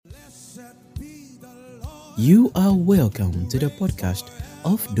You are welcome to the podcast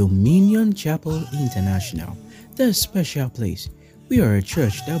of Dominion Chapel International, the special place. We are a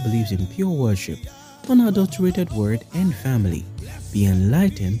church that believes in pure worship, unadulterated word, and family. Be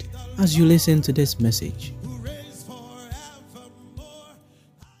enlightened as you listen to this message.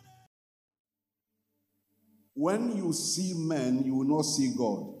 When you see men, you will not see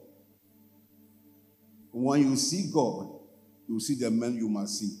God. When you see God, you will see the men you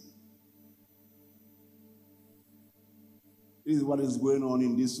must see. This is what is going on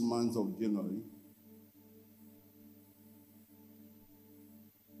in this month of January.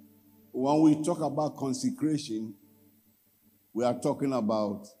 When we talk about consecration, we are talking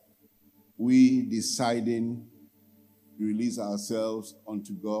about we deciding to release ourselves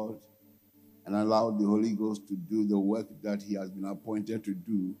unto God and allow the Holy Ghost to do the work that He has been appointed to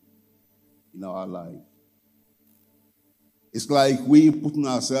do in our life. It's like we putting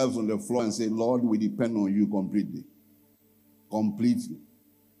ourselves on the floor and say, Lord, we depend on you completely.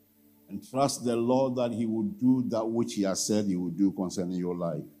 And trust the Lord that He will do that which He has said He will do concerning your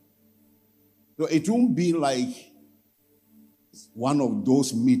life. So it won't be like one of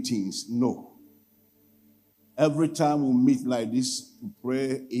those meetings. No. Every time we meet like this to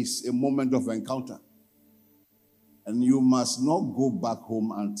pray is a moment of encounter. And you must not go back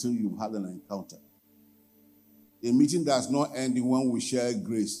home until you've had an encounter. The meeting does not end when we share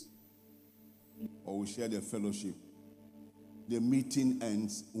grace or we share the fellowship. The meeting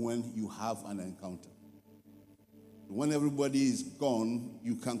ends when you have an encounter. When everybody is gone,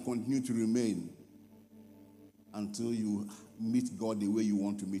 you can continue to remain until you meet God the way you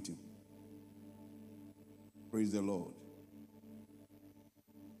want to meet Him. Praise the Lord.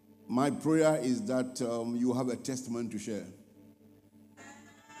 My prayer is that you have a testimony to share.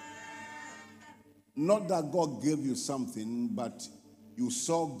 Not that God gave you something, but you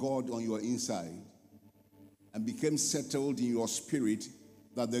saw God on your inside and became settled in your spirit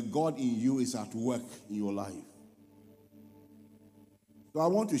that the God in you is at work in your life. So I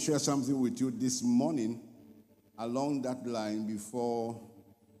want to share something with you this morning along that line before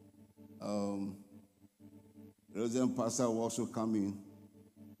the Reverend Pastor will also come in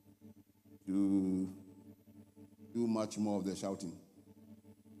to do much more of the shouting.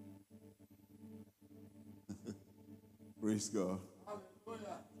 Praise God.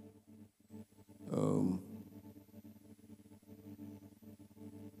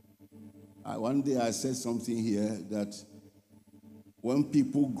 One day I said something here that when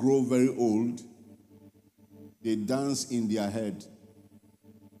people grow very old, they dance in their head.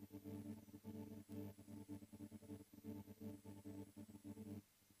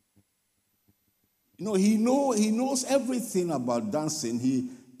 You know, he knows everything about dancing.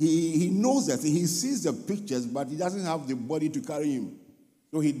 He knows that. He sees the pictures, but he doesn't have the body to carry him.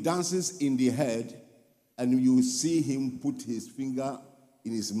 So he dances in the head, and you see him put his finger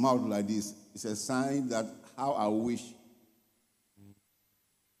in his mouth like this. It's a sign that how I wish.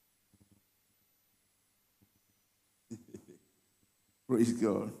 Praise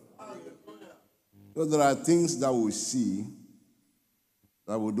God. So there are things that we see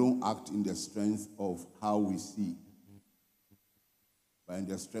that we don't act in the strength of how we see, but in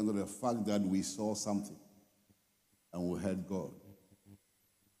the strength of the fact that we saw something and we heard God.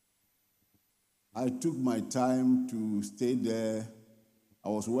 I took my time to stay there. I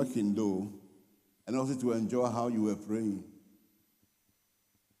was working though, and also to enjoy how you were praying.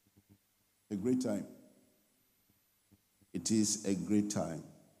 A great time. It is a great time.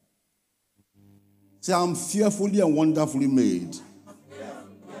 Say, I'm fearfully and wonderfully made.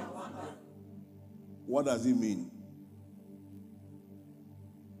 What does it mean?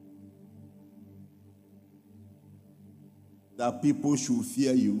 That people should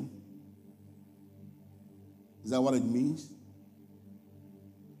fear you. Is that what it means?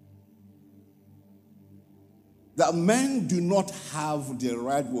 That men do not have the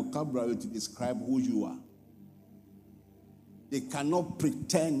right vocabulary to describe who you are. They cannot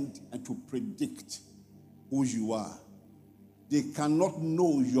pretend and to predict who you are. They cannot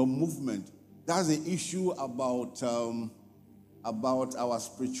know your movement. That's the issue about our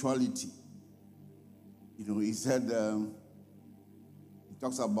spirituality. You know, he said, he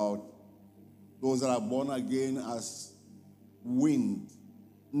talks about those that are born again as wind.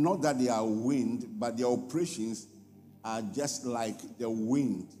 Not that they are wind, but their operations are just like the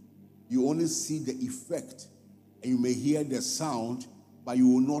wind. You only see the effect, and you may hear the sound, but you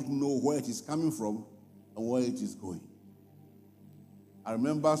will not know where it is coming from and where it is going. I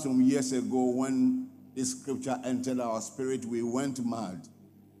remember some years ago when this scripture entered our spirit, we went mad.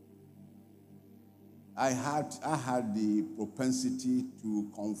 I had the propensity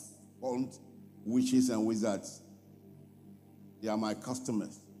to called witches and wizards. They are my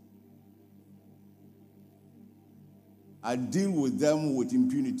customers. I deal with them with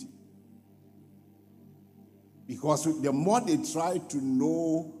impunity. Because the more they try to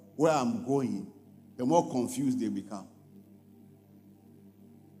know where I'm going, the more confused they become.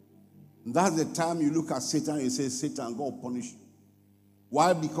 And that's the time you look at Satan and you say, Satan, God will punish you.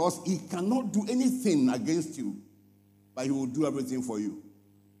 Why? Because he cannot do anything against you, but he will do everything for you.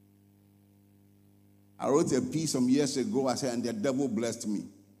 I wrote a piece some years ago. I said, and the devil blessed me.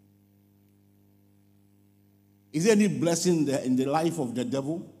 Is there any blessing in the life of the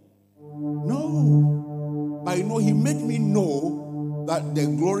devil? No. But he made me know that the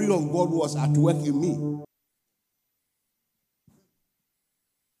glory of God was at work in me.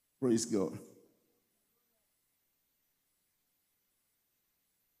 Praise God.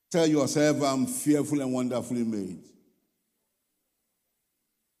 Tell yourself, I'm fearfully and wonderfully made.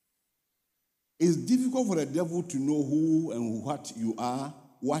 It's difficult for the devil to know who and what you are,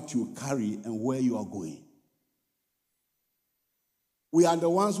 what you carry, and where you are going. We are the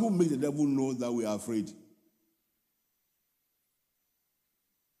ones who make the devil know that we are afraid.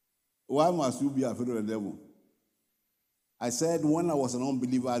 Why must you be afraid of the devil? I said when I was an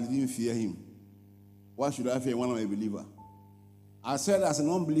unbeliever, I didn't fear him. Why should I fear when I'm a believer? I said as an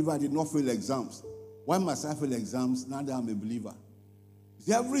unbeliever, I did not fail exams. Why must I fail exams now that I'm a believer?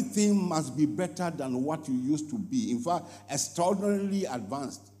 Everything must be better than what you used to be. In fact, extraordinarily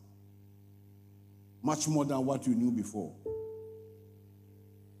advanced. Much more than what you knew before.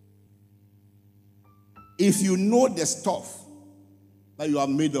 If you know the stuff that you are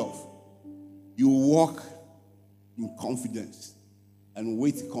made of, you walk in confidence and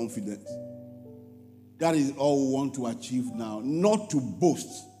with confidence. That is all we want to achieve now. Not to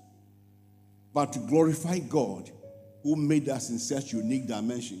boast, but to glorify God who made us in such unique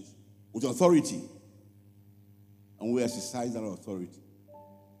dimensions with authority. And we exercise that authority.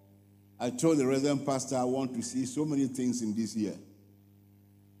 I told the resident pastor I want to see so many things in this year.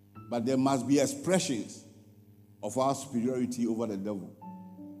 But there must be expressions of our superiority over the devil.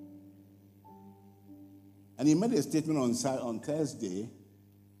 And he made a statement on Thursday.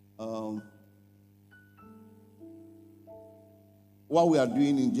 What we are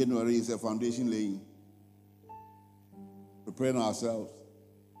doing in January is a foundation laying. Preparing ourselves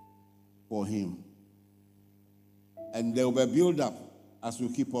for him. And there will be a build-up as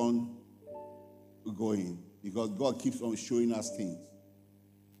we keep on going. Because God keeps on showing us things.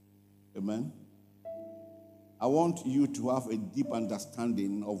 Amen? I want you to have a deep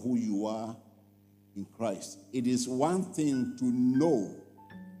understanding of who you are in Christ. It is one thing to know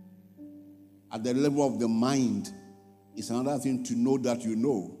at the level of the mind. It's another thing to know that you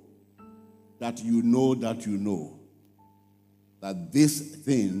know. That you know that you know. That this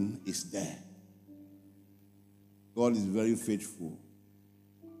thing is there. God is very faithful.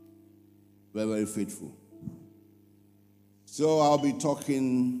 Very, very faithful. So I'll be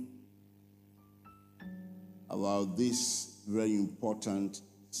talking about this very important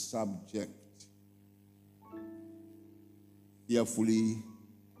subject. Fearfully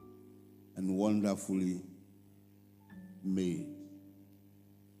and wonderfully made.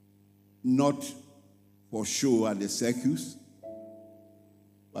 Not for show at the circus,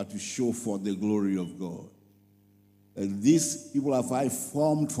 but to show forth the glory of God. And these people have I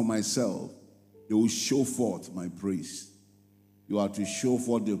formed for myself, they will show forth my praise. You are to show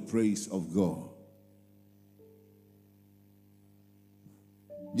forth the praise of God.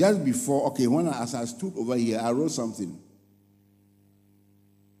 Just before, as I stood over here, I wrote something.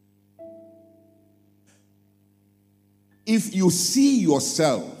 If you see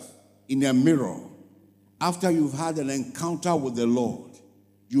yourself in a mirror after you've had an encounter with the Lord,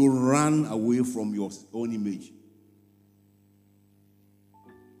 you run away from your own image.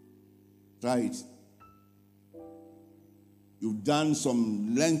 Try it. You've done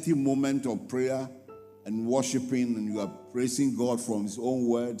some lengthy moment of prayer and worshiping, and you are praising God from His own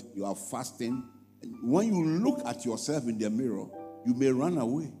word. You are fasting. And when you look at yourself in the mirror, you may run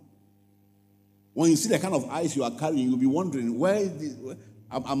away. When you see the kind of eyes you are carrying, you'll be wondering, where is this?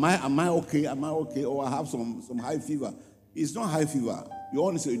 Am I okay? Am I okay? Or I have some high fever. It's not high fever. You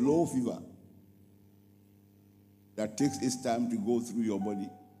only say low fever. That takes its time to go through your body.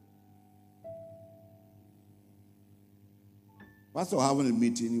 Pastor was having a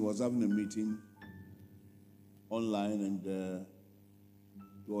meeting. He was having a meeting online, and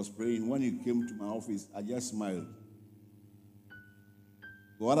he was praying. When he came to my office, I just smiled.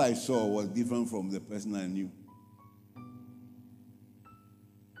 What I saw was different from the person I knew.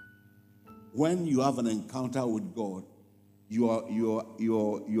 When you have an encounter with God, your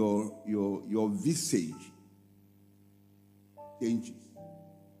visage changes.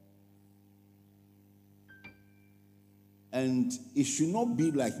 And it should not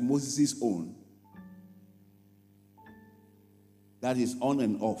be like Moses' own, that is on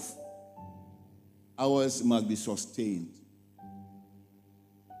and off. Ours must be sustained.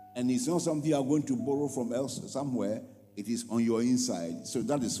 And it's not something you are going to borrow from somewhere. It is on your inside. So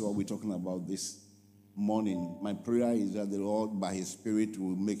that is what we're talking about this morning. My prayer is that the Lord, by His Spirit,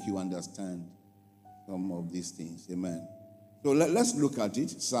 will make you understand some of these things. Amen. So let's look at it.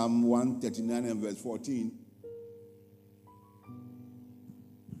 Psalm 139 and verse 14.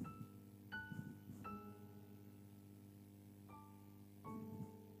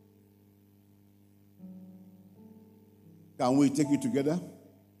 Can we take it together?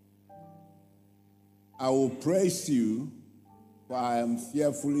 I will praise you, for I am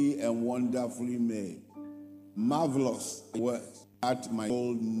fearfully and wonderfully made. Marvelous works that my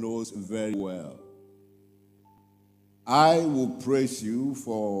soul knows very well. I will praise you,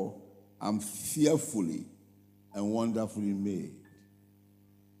 for I am fearfully and wonderfully made.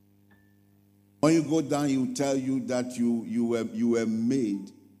 When you go down, he will tell you that you were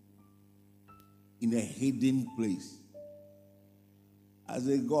made in a hidden place. I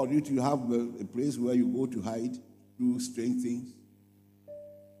say, God, you have a place where you go to hide, do strange things.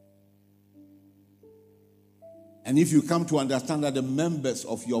 And if you come to understand that the members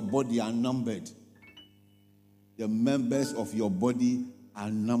of your body are numbered, the members of your body are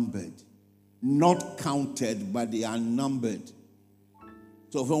numbered. Not counted, but they are numbered.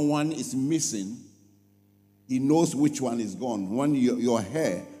 So when one is missing, he knows which one is gone. When your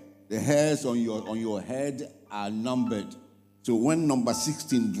hair, the hairs on your head are numbered. So when number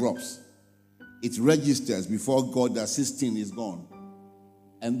 16 drops, it registers before God that 16 is gone.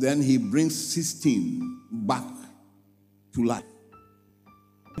 And then he brings 16 back to life.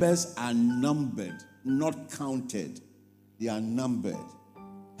 Numbers are numbered, not counted. They are numbered.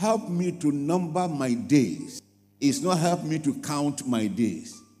 Help me to number my days. It's not help me to count my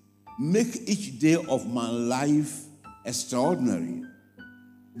days. Make each day of my life extraordinary.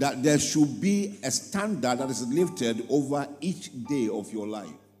 That there should be a standard that is lifted over each day of your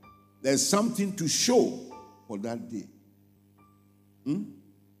life. There's something to show for that day.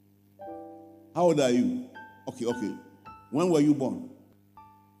 How old are you? Okay. When were you born?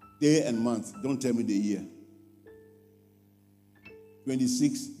 Day and month. Don't tell me the year.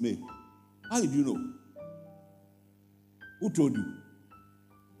 26 May. How did you know? Who told you?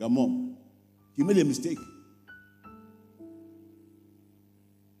 Your mom. You made a mistake.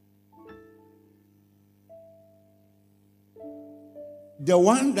 The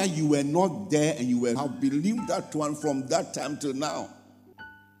one that you were not there and you have believed that one from that time till now.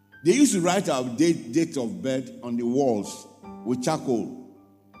 They used to write our date of birth on the walls with charcoal.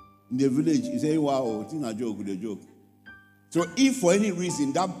 In the village, you say, wow, it's a joke. So if for any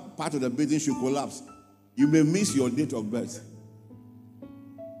reason that part of the building should collapse, you may miss your date of birth.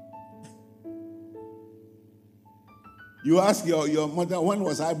 You ask your mother, when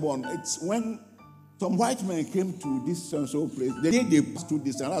was I born? It's when some white men came to this so place. The day they passed through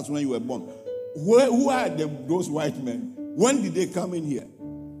this, and that's when you were born. Who are those white men? When did they come in here?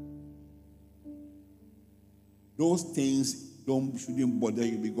 Those things shouldn't bother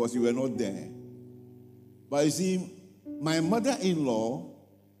you because you were not there. But you see, my mother-in-law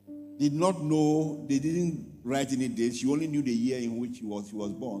did not know, they didn't write any date. She only knew the year in which she was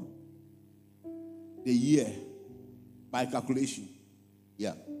born. The year, by calculation.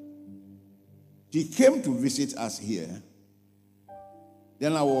 Yeah. She came to visit us here.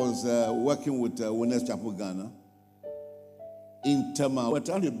 Then I was working with Winners Chapel, Ghana. In Tema, we're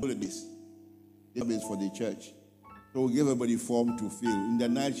trying to build this for the church. So we gave everybody form to fill. In the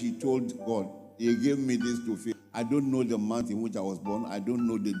night, she told God, He gave me this to fill. I don't know the month in which I was born. I don't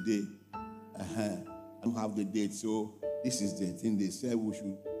know the day. I don't have the date. So this is the thing they said we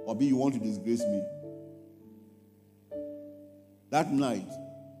should. Obi, you want to disgrace me? That night,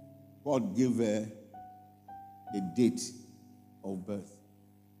 God gave her a date of birth.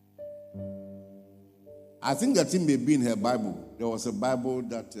 I think that thing may be in her Bible. There was a Bible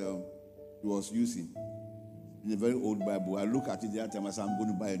that she was using. In a very old Bible. I look at it the other time. I said, I'm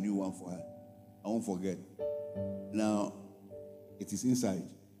going to buy a new one for her. I won't forget. Now, it is inside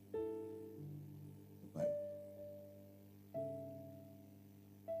the Bible.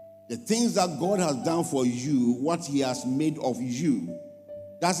 The things that God has done for you, what He has made of you,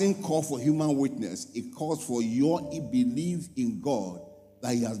 doesn't call for human witness. It calls for your belief in God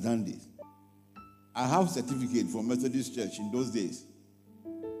that He has done this. I have a certificate from Methodist Church in those days.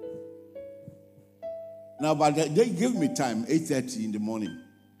 Now, but they gave me time, 8:30 in the morning.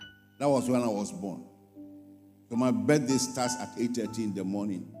 That was when I was born. So my birthday starts at 8:30 in the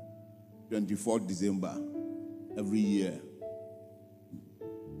morning, 24th December, every year.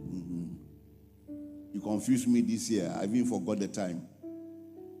 You confused me this year. I even forgot the time.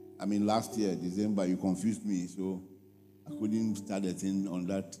 I mean, last year, December, you confused me, so I couldn't start the thing on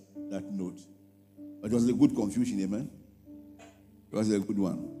that note. But it was a good confusion, amen? It was a good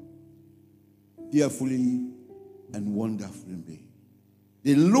one. Fearfully and wonderfully made.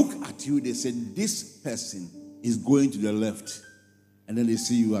 They look at you, they say, this person is going to the left. And then they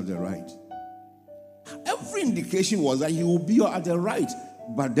see you at the right. Every indication was that he will be at the right,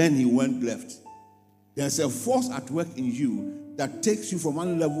 but then he went left. There's a force at work in you that takes you from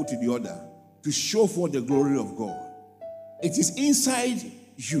one level to the other to show forth the glory of God. It is inside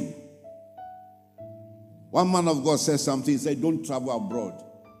you. One man of God said something. He said, don't travel abroad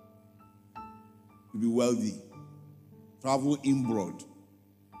to be wealthy. Travel inboard.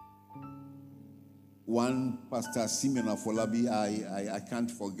 One Pastor Simeon Afolabi, I can't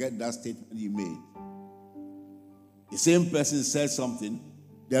forget that statement he made. The same person said something.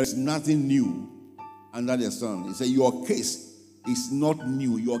 There is nothing new under the sun. He said, your case is not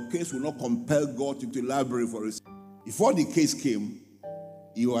new. Your case will not compel God to the library for it. Before the case came,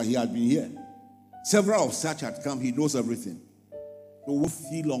 he had been here. Several of such had come. He knows everything. So you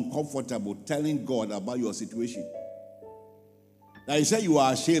feel uncomfortable telling God about your situation. Now you say you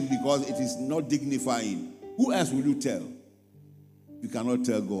are ashamed because it is not dignifying. Who else will you tell? You cannot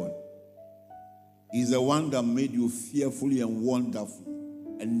tell God. He's the one that made you fearfully and wonderfully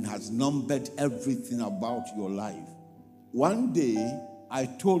and has numbered everything about your life. One day, I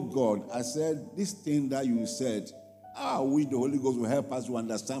told God, I said, this thing that you said, we the Holy Ghost will help us to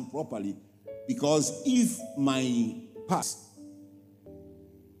understand properly. Because if my past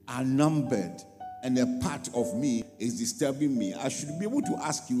are numbered and a part of me is disturbing me, I should be able to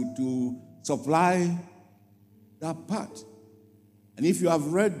ask you to supply that part. And if you have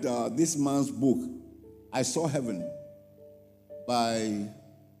read this man's book, I Saw Heaven, by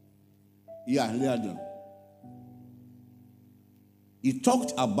Leadon, he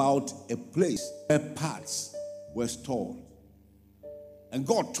talked about a place where parts were stored. And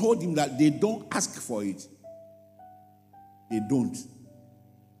God told him that they don't ask for it. They don't.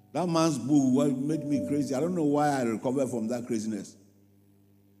 That man's book made me crazy. I don't know why I recovered from that craziness.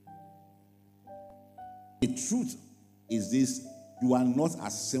 The truth is this: you are not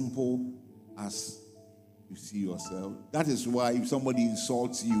as simple as you see yourself. That is why if somebody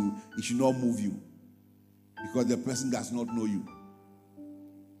insults you, it should not move you. Because the person does not know you.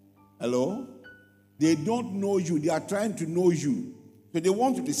 Hello? They don't know you. They are trying to know you. So they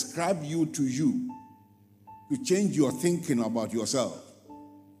want to describe you to change your thinking about yourself.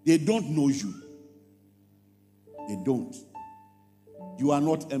 They don't know you. They don't. You are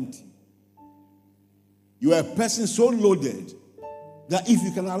not empty. You are a person so loaded that if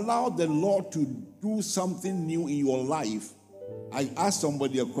you can allow the Lord to do something new in your life. I asked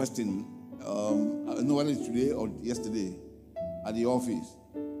somebody a question, I don't know whether it's today or yesterday at the office.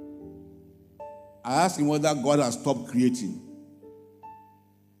 I asked him whether God has stopped creating.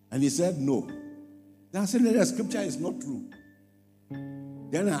 And he said no. Then I said, the scripture is not true.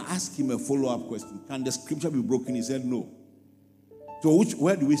 Then I asked him a follow-up question. Can the scripture be broken? He said no. So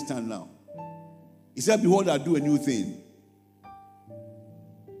where do we stand now? He said, behold, I do a new thing.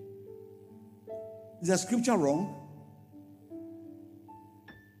 Is the scripture wrong?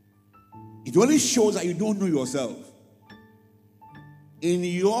 It only shows that you don't know yourself. In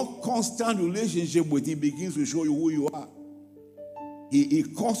your constant relationship with him begins to show you who you are. He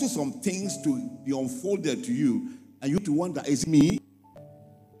causes some things to be unfolded to you, and you to wonder, is it me?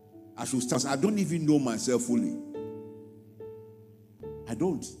 I should start. I don't even know myself fully. I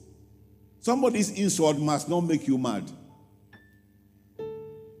don't. Somebody's insult must not make you mad.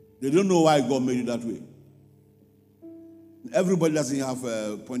 They don't know why God made you that way. Everybody doesn't have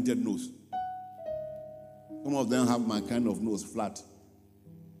a pointed nose. Some of them have my kind of nose, flat.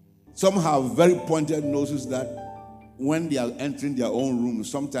 Some have very pointed noses that when they are entering their own room,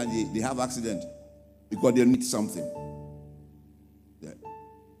 sometimes they have accident because they need something. Yeah.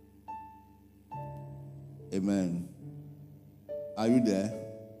 Amen. Are you there?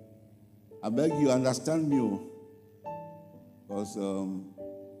 I beg you, understand me. Because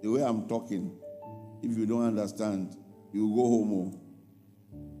the way I'm talking, if you don't understand, you go home.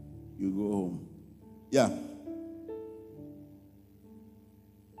 You go home. Yeah.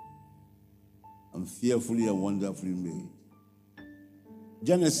 I'm fearfully and wonderfully made.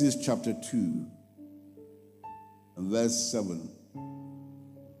 Genesis chapter 2 and verse 7.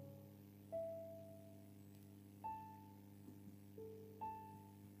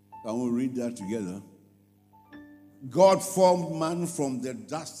 Can we read that together? God formed man from the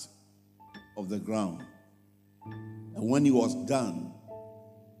dust of the ground. And when he was done,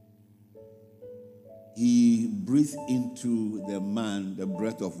 he breathed into the man the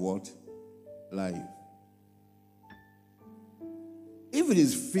breath of what? Life. If it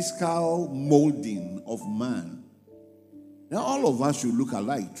is physical molding of man, then all of us should look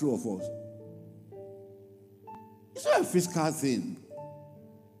alike, true or false? It's not a physical thing.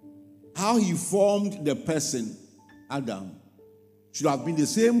 How he formed the person, Adam, should have been the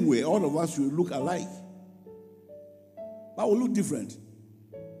same way. All of us should look alike. But we look different.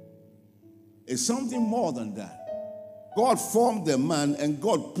 It's something more than that. God formed the man and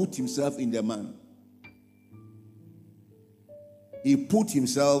God put himself in the man. He put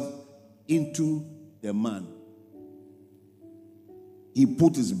himself into the man. He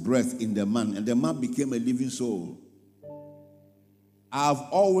put his breath in the man, and the man became a living soul. I've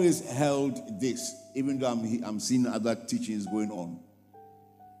always held this, even though I'm seeing other teachings going on,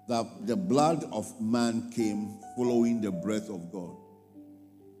 that the blood of man came following the breath of God.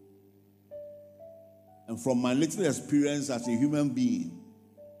 And from my little experience as a human being,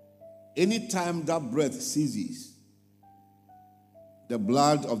 anytime that breath ceases, the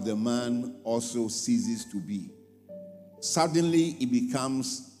blood of the man also ceases to be. Suddenly it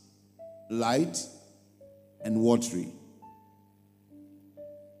becomes light and watery.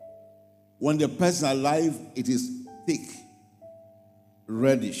 When the person is alive, it is thick,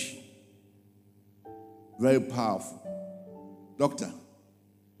 reddish, very powerful. Doctor,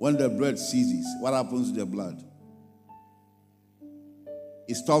 when the breath ceases, what happens to the blood?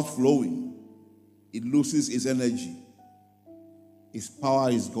 It stops flowing. It loses its energy. Its power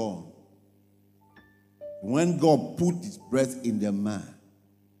is gone. When God put his breath in the man,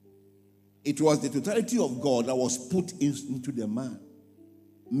 it was the totality of God that was put into the man,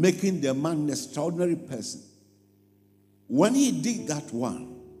 making the man an extraordinary person. When he did that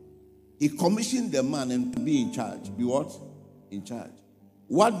one, he commissioned the man and to be in charge. Be what? In charge.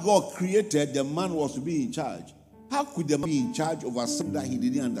 What God created, the man was to be in charge. How could the man be in charge over something that he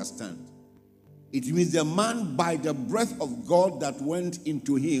didn't understand? It means the man, by the breath of God that went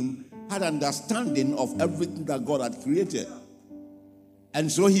into him, had understanding of everything that God had created. And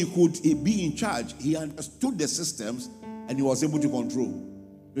so he could be in charge. He understood the systems and he was able to control.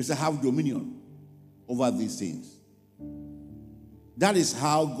 He said, have dominion over these things. That is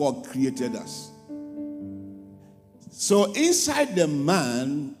how God created us. So inside the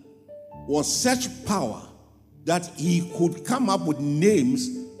man was such power that he could come up with names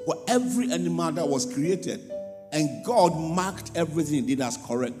for every animal that was created. And God marked everything he did as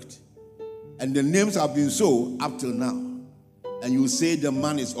correct. And the names have been so up till now. And you say the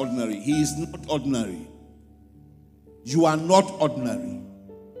man is ordinary. He is not ordinary. You are not ordinary.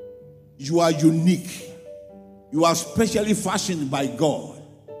 You are unique. You are specially fashioned by God.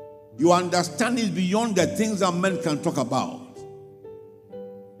 Your understanding is beyond the things that men can talk about.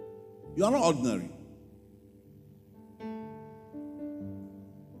 You are not ordinary.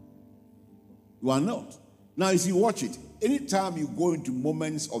 You are not. Now, if you watch it, anytime you go into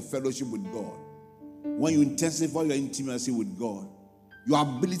moments of fellowship with God, when you intensify your intimacy with God, your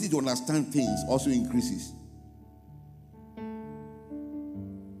ability to understand things also increases.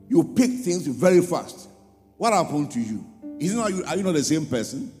 You pick things very fast. What happened to you? Are you not the same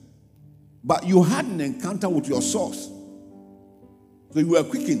person? But you had an encounter with your source. So you were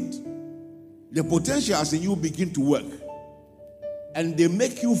quickened. The potentials in you begin to work. And they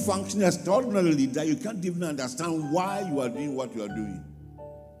make you function extraordinarily that you can't even understand why you are doing what you are doing.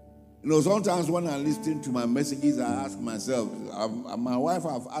 You know, sometimes when I listen to my messages, I ask myself, my wife,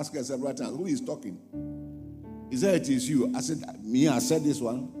 I've asked her several times, who is talking? He said, it is you. I said, me, I said this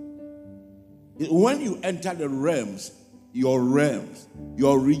one. When you enter the realms, your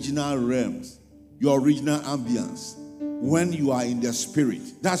original realms, your original ambience, when you are in the spirit,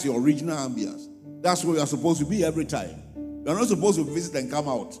 that's your original ambience. That's where you are supposed to be every time. You're not supposed to visit and come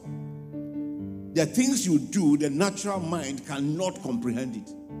out. The things you do, the natural mind cannot comprehend it.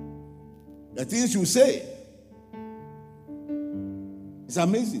 The things you say, it's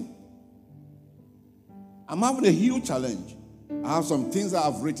amazing. I'm having a huge challenge. I have some things that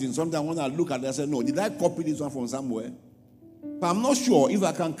I've written. Sometimes when I look at it, I say, no, did I copy this one from somewhere? But I'm not sure if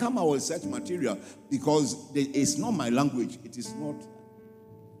I can come out with such material because it's not my language. It is not.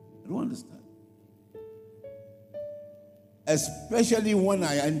 I don't understand. Especially when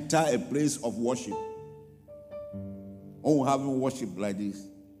I enter a place of worship. Oh, having worship like this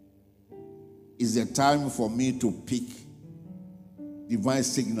is the time for me to pick divine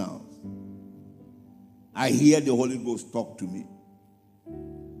signals. I hear the Holy Ghost talk to me.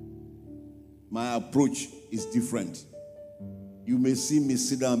 My approach is different. You may see me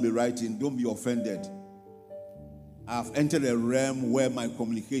sit down and be writing. Don't be offended. I've entered a realm where my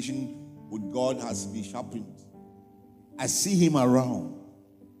communication with God has been sharpened. I see him around.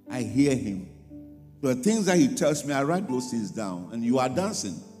 I hear him. So the things that he tells me, I write those things down. And you are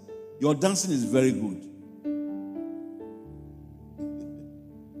dancing. Your dancing is very good.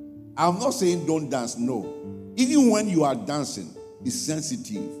 I'm not saying don't dance, no. Even when you are dancing, be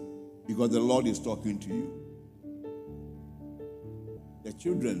sensitive because the Lord is talking to you. The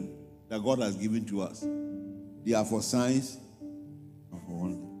children that God has given to us, they are for signs and for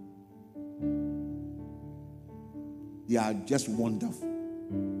wonder. They are just wonderful.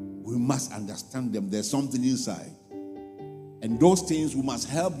 We must understand them. There's something inside. And those things, we must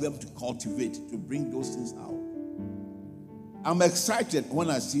help them to cultivate, to bring those things out. I'm excited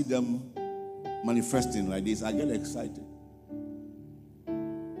when I see them manifesting like this. I get excited.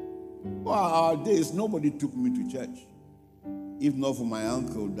 For our days, nobody took me to church. If not for my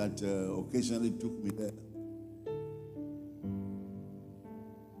uncle that occasionally took me there.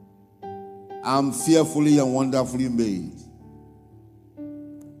 I'm fearfully and wonderfully made.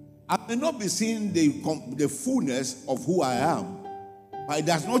 I may not be seeing the fullness of who I am, but it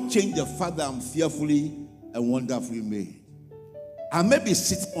does not change the fact that I'm fearfully and wonderfully made. I may be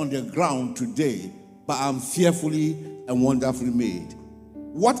sitting on the ground today, but I'm fearfully and wonderfully made.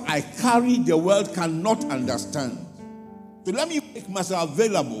 What I carry, the world cannot understand. So let me make myself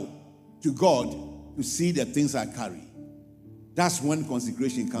available to God to see the things I carry. That's when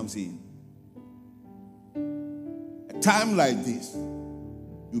consecration comes in. A time like this,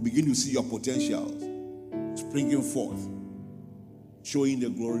 you begin to see your potentials springing forth, showing the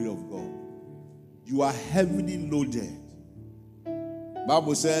glory of God. You are heavily loaded.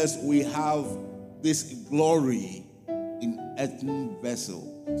 Bible says we have this glory in earthen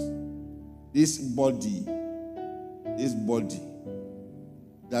vessels. This body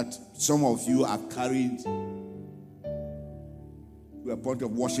that some of you are carried to a point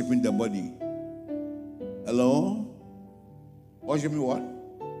of worshiping the body. Hello? Worshiping what?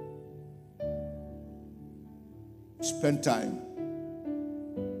 Spend time.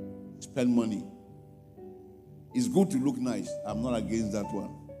 Spend money. It's good to look nice. I'm not against that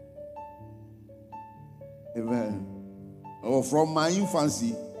one. Amen. Oh, from my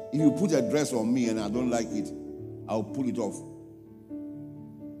infancy, if you put a dress on me and I don't like it, I'll pull it off.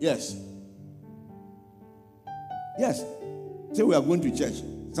 Yes. Yes. Say we are going to church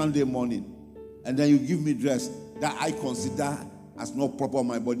Sunday morning, and then you give me dress that I consider as not proper on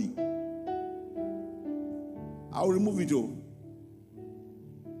my body. I'll remove it all.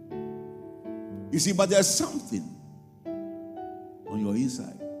 You see, but there's something on your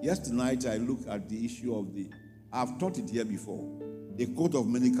inside. Yesterday night, I looked at the issue of I've taught it here before, the coat of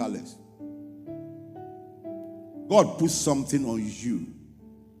many colors. God puts something on you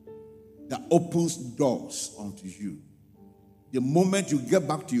that opens doors unto you. The moment you get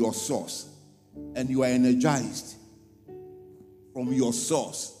back to your source and you are energized from your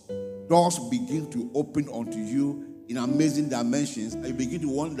source, doors begin to open unto you in amazing dimensions. And you begin to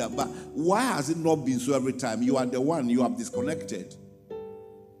wonder, but why has it not been so every time? You are the one, you have disconnected.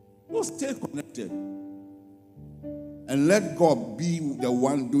 So stay connected. And let God be the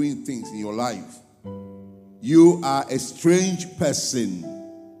one doing things in your life. You are a strange person.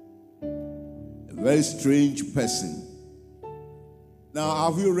 A very strange person. Now,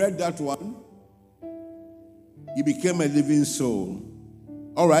 have you read that one? He became a living soul.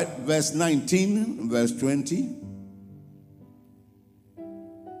 All right, verse 19, verse 20.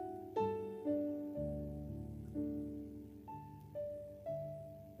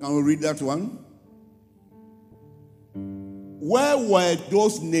 Can we read that one? Where were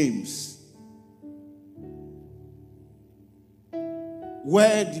those names?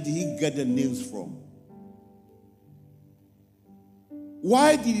 Where did he get the names from?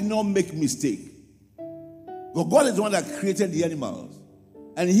 Why did he not make mistake? Because God is the one that created the animals.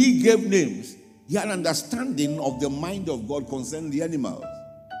 And he gave names. He had understanding of the mind of God concerning the animals.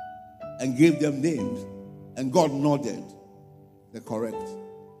 And gave them names. And God nodded. They're correct.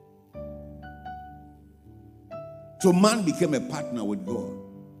 So man became a partner with God.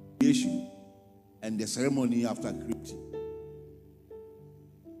 Creation. And the ceremony after creation.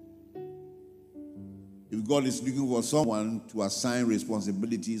 If God is looking for someone to assign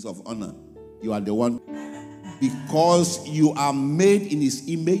responsibilities of honor, you are the one. Because you are made in his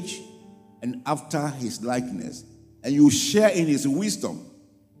image and after his likeness, and you share in his wisdom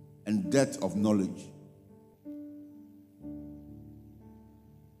and depth of knowledge.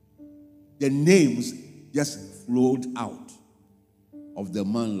 The names just flowed out of the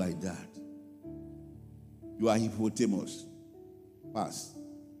man like that. You are hippopotamus. Pass.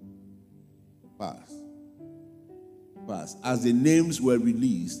 Pass. Pass. As the names were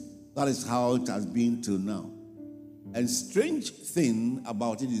released, that is how it has been till now. And strange thing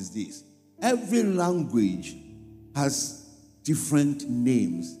about it is this. Every language has different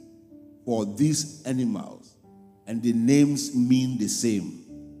names for these animals, and the names mean the same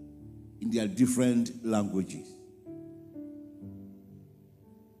in their different languages.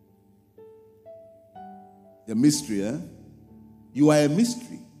 The mystery, eh? You are a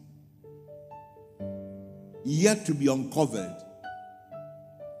mystery, yet to be uncovered.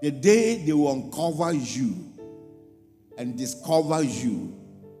 The day they will uncover you and discover you,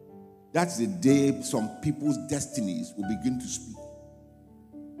 that's the day some people's destinies will begin to speak.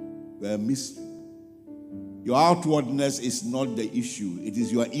 You are a mystery. Your outwardness is not the issue. It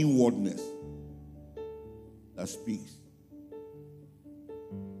is your inwardness that speaks.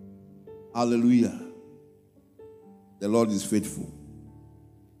 Hallelujah. The Lord is faithful.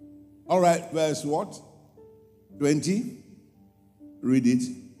 All right, verse what? 20. Read it.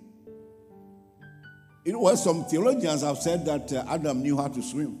 You know what? Some theologians have said that Adam knew how to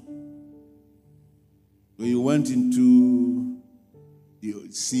swim. So he went into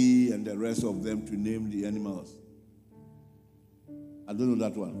the sea and the rest of them to name the animals. I don't know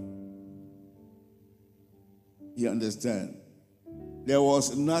that one. You understand? There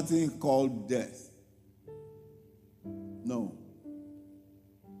was nothing called death. No.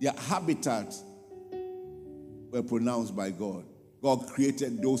 Their habitat were pronounced by God. God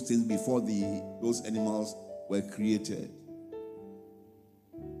created those things before those animals were created.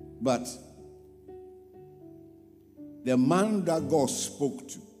 But the man that God spoke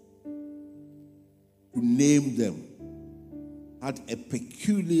to name them, had a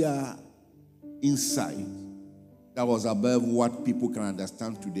peculiar insight that was above what people can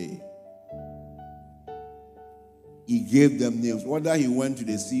understand today. He gave them names. Whether he went to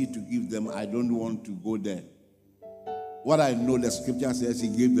the sea to give them, I don't want to go there. What I know, the scripture says he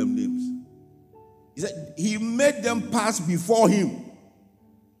gave them names. He said he made them pass before him.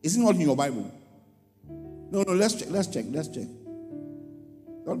 Is it not in your Bible? No, let's check.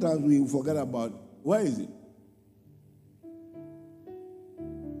 Sometimes we forget about, where is it?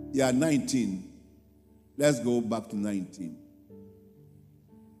 Yeah, 19. Let's go back to 19.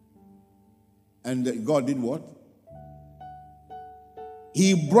 And God did what?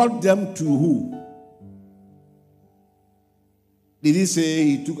 He brought them to who? Did he say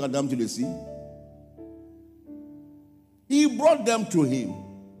he took Adam to the sea? He brought them to him.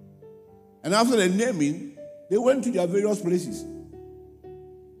 And after the naming, they went to their various places.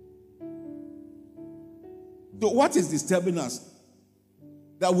 So what is disturbing us?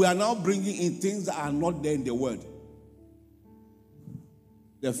 That we are now bringing in things that are not there in the word.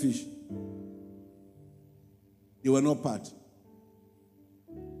 The fish. They were not part.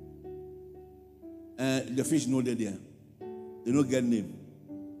 The fish know they're there. They don't get name.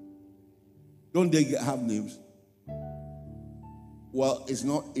 Don't they have names? Well, they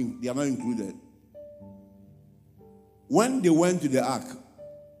are not included. When they went to the ark,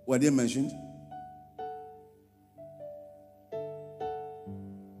 were they mentioned?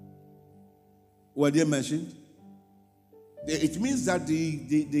 Were they mentioned? It means that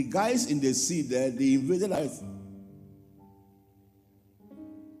the guys in the sea there, they invaded Earth.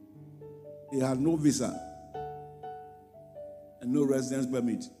 They had no visa and no residence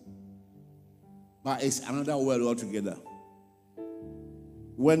permit. But it's another world altogether.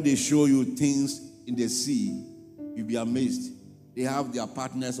 When they show you things in the sea, you'll be amazed. They have their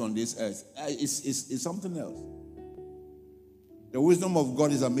partners on this earth. It's something else. The wisdom of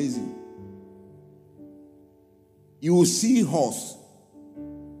God is amazing. You will see horse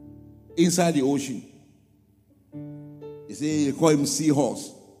inside the ocean. They say they call him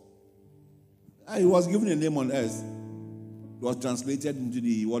seahorse. He was given a name on earth. It was translated into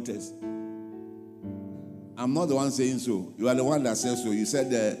the waters. I'm not the one saying so. You are the one that says so. You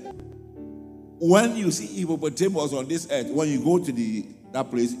said when you see hippopotamus on this earth, when you go to that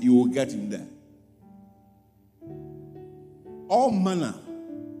place, you will get him there. All manner.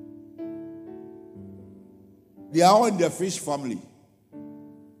 They are all in the fish family.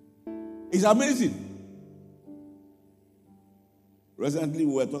 It's amazing. Recently,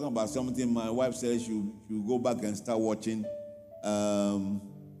 we were talking about something. My wife said she will go back and start watching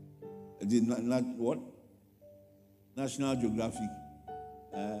what? National Geographic.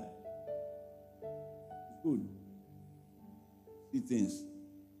 Good. See things.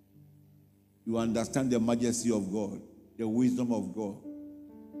 You understand the majesty of God, the wisdom of God.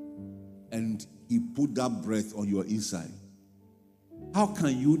 And He put that breath on your inside. How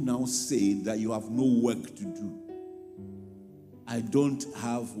can you now say that you have no work to do? I don't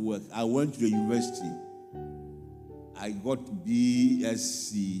have work. I went to the university. I got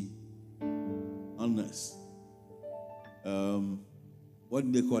BSc honors. What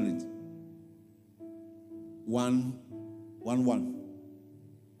do they call it? 1, 1, 1,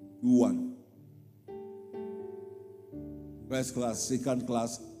 2, 1. First class, second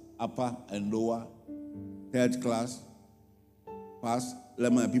class, upper and lower, third class. Pass,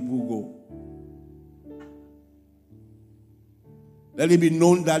 let my people go. Let it be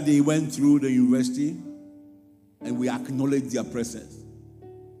known that they went through the university and we acknowledge their presence.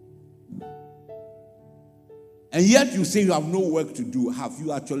 And yet you say you have no work to do. Have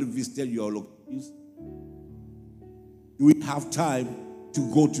you actually visited your locations? Do we have time to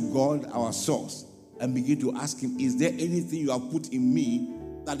go to God, our source, and begin to ask him, is there anything you have put in me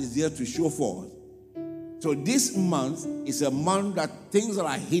that is there to show forth? So this month is a month that things that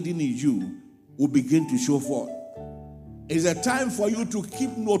are hidden in you will begin to show forth. It's a time for you to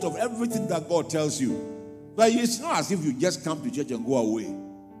keep note of everything that God tells you. But it's not as if you just come to church and go away.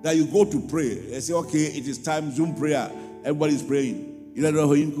 That you go to pray and say, okay, it is time, Zoom prayer. Everybody's praying. You know,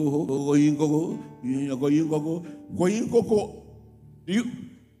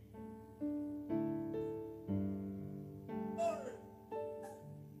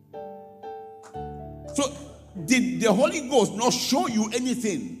 so did the Holy Ghost not show you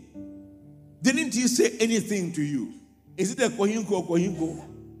anything? Didn't he say anything to you? Is it a kohinko?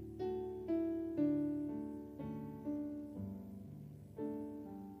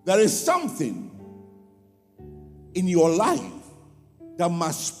 There is something in your life that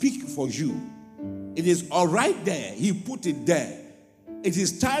must speak for you. It is all right there. He put it there. It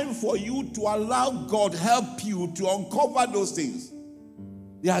is time for you to allow God help you to uncover those things.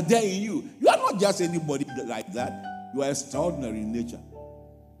 They are there in you. You are not just anybody like that. You are extraordinary in nature.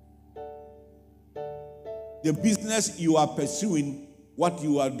 The business you are pursuing, what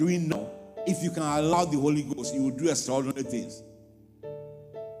you are doing now, if you can allow the Holy Ghost, you will do extraordinary things.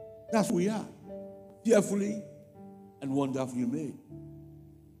 That's who we are. Fearfully and wonderfully made.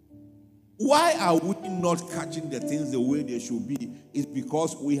 Why are we not catching the things the way they should be? It's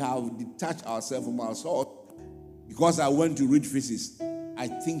because we have detached ourselves from our source. Because I went to read physics, I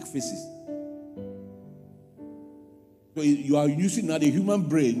think physics. So you are using now the human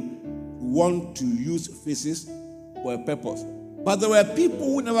brain to want to use physics for a purpose. But there were people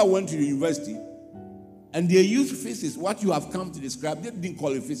who never went to the university and they used physics. What you have come to describe, they didn't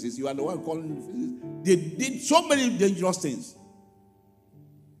call it physics. You are the one calling it physics. They did so many dangerous things.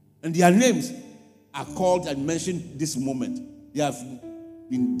 And their names are called and mentioned this moment. They have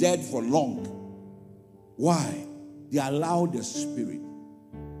been dead for long. Why? They allowed the Spirit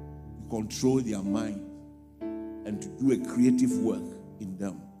to control their mind and to do a creative work in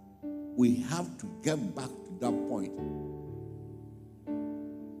them. We have to get back to that point.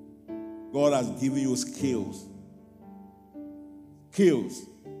 God has given you skills. Skills.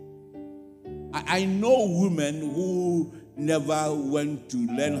 I know women who never went to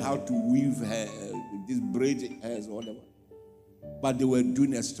learn how to weave hair, these braided hairs or whatever. But they were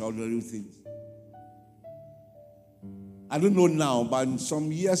doing extraordinary things. I don't know now, but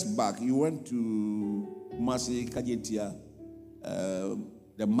some years back, you went to Fosu-Kwakye,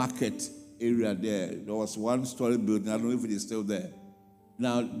 the market area there. There was one story building. I don't know if it is still there.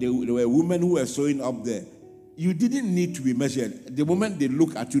 Now, there were women who were sewing up there. You didn't need to be measured. The moment they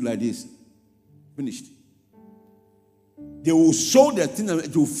look at you like this, finished. They will sew the thing and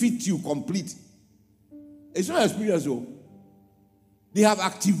it will fit you complete. It's not experience, though. They have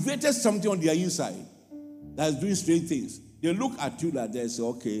activated something on their inside that is doing strange things. They look at you like they say,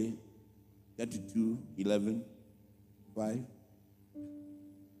 okay, 32, 11, 5.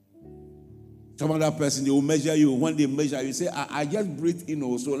 Some other person, they will measure you. When they measure you, say, I just breathe in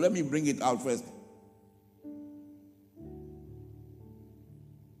also. Let me bring it out first.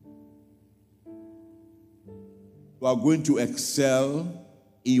 You are going to excel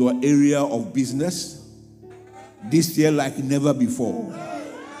in your area of business this year like never before.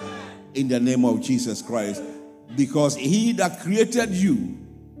 In the name of Jesus Christ. Because he that created you,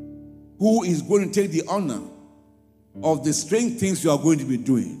 who is going to take the honor of the strange things you are going to be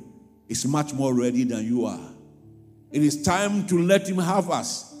doing, is much more ready than you are. It is time to let him have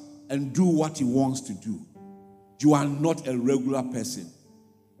us and do what he wants to do. You are not a regular person.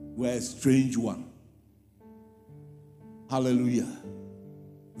 You are a strange one. Hallelujah.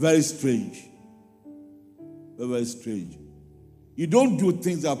 Very strange. Very, very strange. You don't do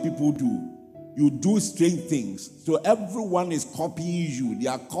things that people do. You do strange things. So everyone is copying you. They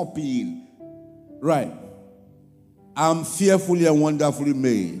are copying. Right. I'm fearfully and wonderfully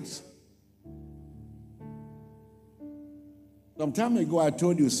made. Some time ago, I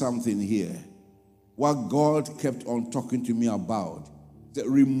told you something here. What God kept on talking to me about. That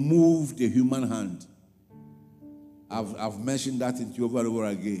remove the human hand. I've mentioned that to you over and over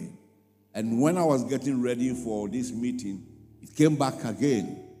again. And when I was getting ready for this meeting, it came back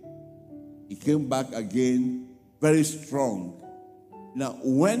again. It came back again very strong. Now,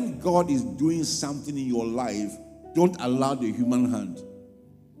 when God is doing something in your life, don't allow the human hand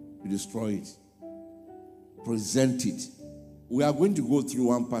to destroy it. Present it. We are going to go through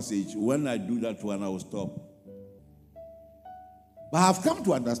one passage. When I do that one, I will stop. But I've come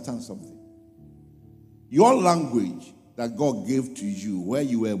to understand something. Your language that God gave to you where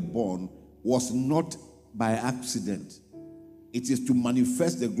you were born was not by accident. It is to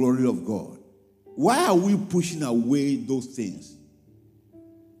manifest the glory of God. Why are we pushing away those things?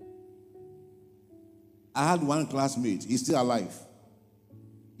 I had one classmate. He's still alive.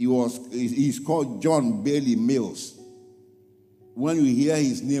 He's called John Bailey Mills. When you hear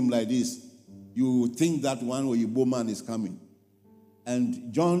his name like this, you think that one Oyibo man is coming.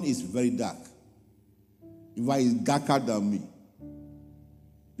 And John is very dark. In fact, he's darker than me.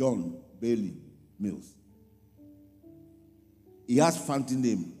 John Bailey Mills. He has fancy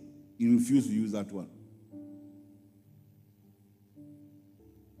name. He refused to use that one.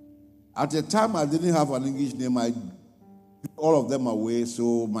 At the time, I didn't have an English name. I took all of them away,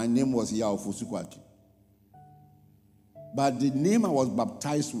 so my name was Fosu-Kwakye. But the name I was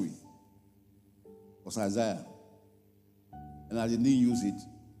baptized with was Isaiah. And I didn't use it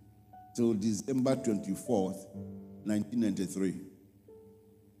till December 24th, 1993.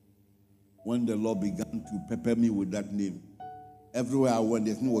 When the Lord began to pepper me with that name. Everywhere I went,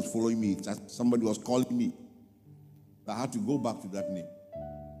 the thing was following me. Somebody was calling me. I had to go back to that name.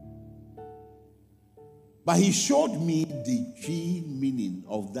 But he showed me the true meaning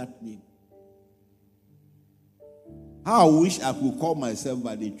of that name. How I wish I could call myself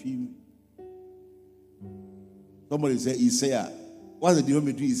by the true. Somebody said Isaiah. What's the difference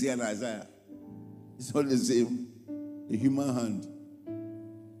between Isaiah and Isaiah? It's all the same. The human hand.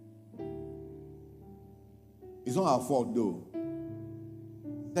 It's not our fault though.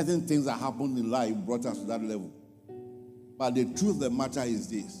 Certain things that happened in life brought us to that level. But the truth of the matter is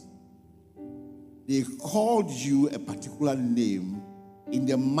this. They called you a particular name. In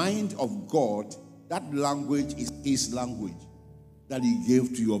the mind of God, that language is his language that he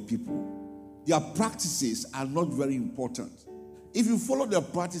gave to your people. Their practices are not very important. If you follow their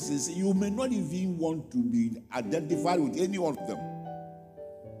practices, you may not even want to be identified with any one of them.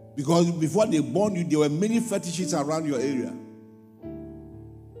 Because before they born you, there were many fetishes around your area.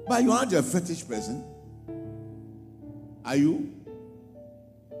 But you aren't a fetish person. Are you?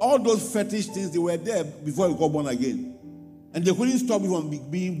 All those fetish things, they were there before you got born again. And they couldn't stop you from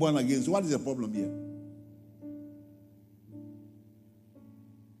being born again. So what is the problem here?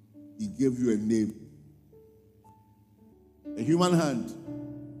 He gave you a name. A human hand.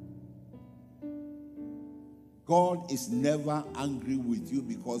 God is never angry with you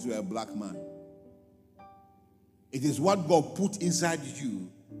because you are a black man. It is what God put inside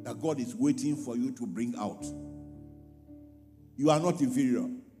you that God is waiting for you to bring out. You are not inferior.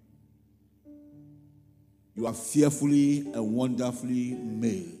 You are fearfully and wonderfully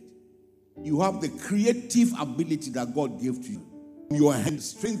made. You have the creative ability that God gave to you. Your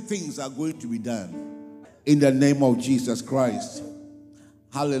hands, strange things are going to be done in the name of Jesus Christ.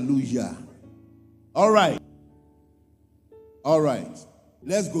 Hallelujah. All right.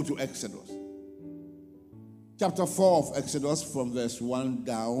 Let's go to Exodus. Chapter 4 of Exodus from verse 1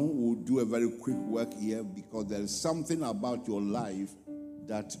 down. We'll do a very quick work here because there is something about your life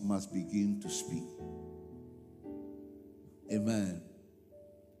that must begin to speak. Amen.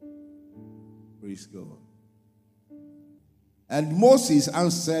 Praise God. And Moses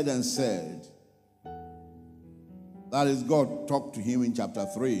answered and said, that is, God talked to him in chapter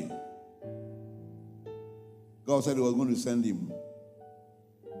 3. God said he was going to send him.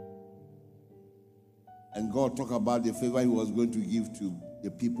 And God talked about the favor he was going to give to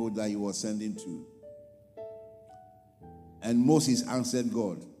the people that he was sending to. And Moses answered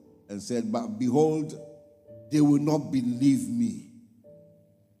God and said, but behold, they will not believe me.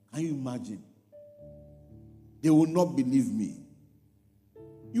 Can you imagine? They will not believe me.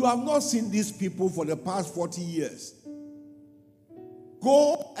 You have not seen these people for the past 40 years.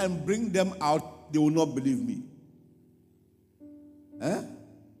 Go and bring them out. They will not believe me.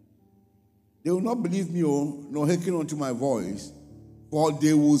 They will not believe me, nor hearken unto my voice, for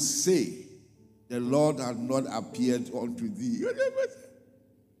they will say, the Lord had not appeared unto thee.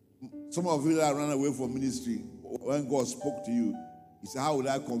 Some of you that run away from ministry, when God spoke to you, he said, how would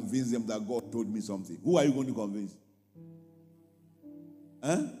I convince them that God told me something? Who are you going to convince?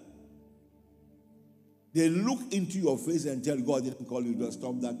 Huh? They look into your face and tell God didn't call you to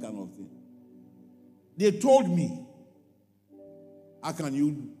stop that kind of thing. They told me. How can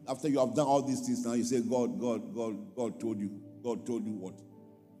you, after you have done all these things now, you say, God told you. God told you what?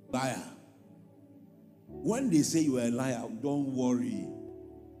 Liar. When they say you are a liar, don't worry.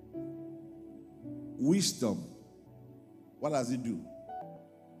 Wisdom, what does it do?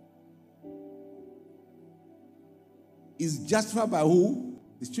 It's justified by who?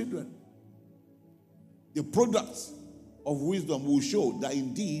 His children. The products of wisdom will show that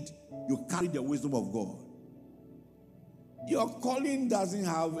indeed you carry the wisdom of God. Your calling doesn't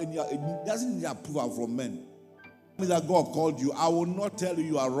need approval from men. That God called you, I will not tell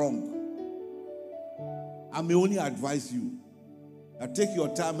you are wrong. I may only advise you. Now take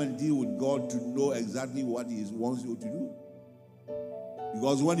your time and deal with God to know exactly what He wants you to do.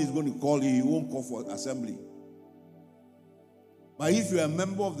 Because when He's going to call you, He won't call for assembly. But if you're a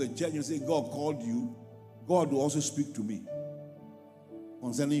member of the church, you say, God called you, God will also speak to me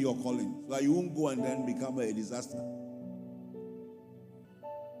concerning your calling. So that you won't go and then become a disaster.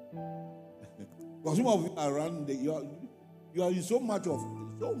 Because some of you are around, you are in so much of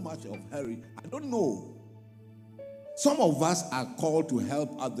hurry. I don't know. Some of us are called to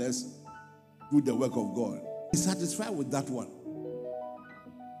help others do the work of God. Be satisfied with that one.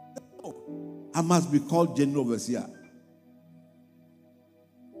 No. I must be called general overseer.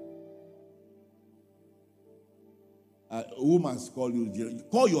 Who must call you general?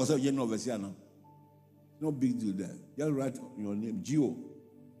 Call yourself general overseer now. No big deal there. Just write your name, Gio.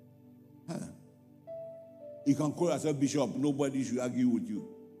 Huh. You can call yourself bishop. Nobody should argue with you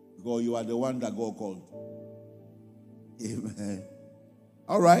because you are the one that God called. Amen.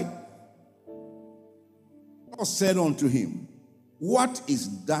 All right. God said unto him, what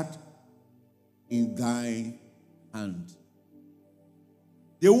is that in thy hand?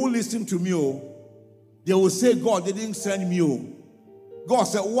 They will listen to me. Oh. They will say, God didn't send me. Oh. God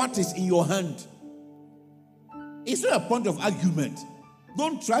said, what is in your hand? It's not a point of argument.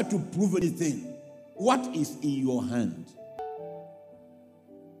 Don't try to prove anything. What is in your hand?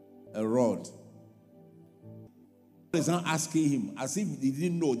 A rod. God is not asking him as if he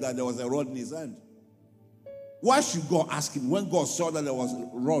didn't know that there was a rod in his hand. Why should God ask him when God saw that there was a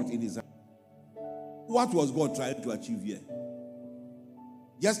rod in his hand? What was God trying to achieve here?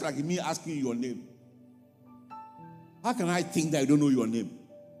 Just like me asking you your name. How can I think that I don't know your name?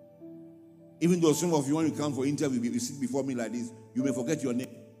 Even though some of you, when you come for interview, you sit before me like this, you may forget your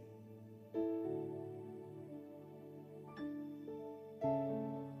name.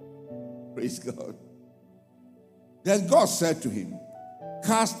 Praise God. Then God said to him,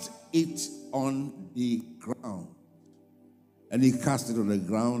 cast it on the ground. And he cast it on the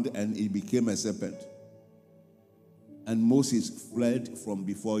ground, and it became a serpent. And Moses fled from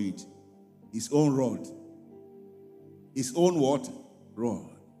before it. His own rod. His own what? Rod.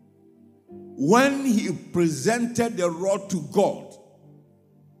 When he presented the rod to God,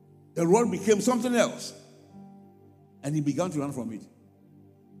 the rod became something else. And he began to run from it.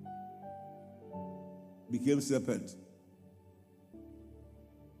 Became serpent.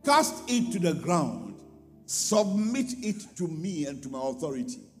 Cast it to the ground. Submit it to me and to my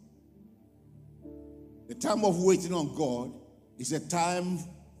authority. The time of waiting on God is a time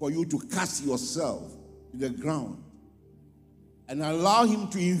for you to cast yourself to the ground and allow him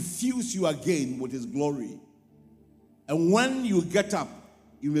to infuse you again with his glory. And when you get up,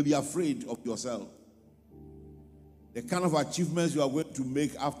 you may be afraid of yourself. The kind of achievements you are going to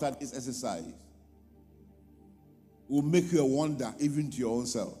make after this exercise will make you a wonder even to your own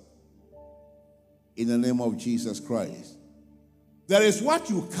self. In the name of Jesus Christ. There is what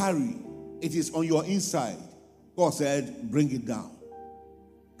you carry. It is on your inside. God said, bring it down.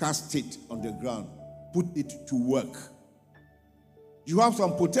 Cast it on the ground. Put it to work. You have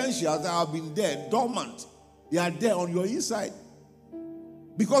some potentials that have been there, dormant. They are there on your inside.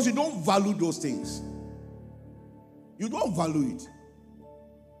 Because you don't value those things. You don't value it.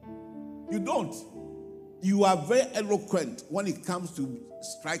 You don't. You are very eloquent when it comes to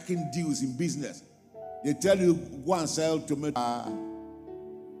striking deals in business. They tell you, go and sell tomato.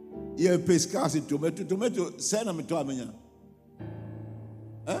 You pay scarce in tomato. Tomato, sell them to Amenya.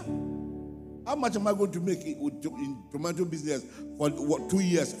 Huh? How much am I going to make in tomato business for what, 2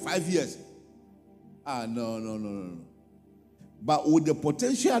 years, 5 years? No. But with the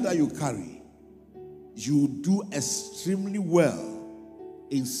potential that you carry, you do extremely well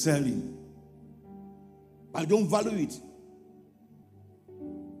in selling. But don't value it.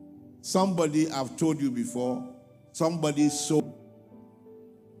 Somebody, I've told you before, somebody sold,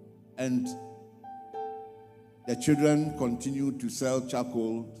 and the children continued to sell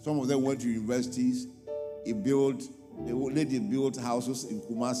charcoal. Some of them went to universities. The lady built houses in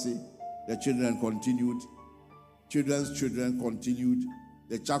Kumasi. The children continued. Children's children continued.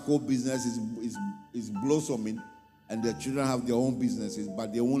 The charcoal business is blossoming, and the children have their own businesses,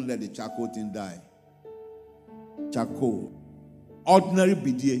 but they won't let the charcoal thing die. Charcoal. Ordinary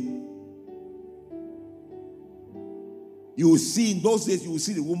BDA. You will see, in those days, you will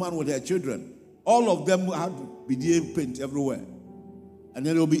see the woman with her children. All of them had BDA paint everywhere. And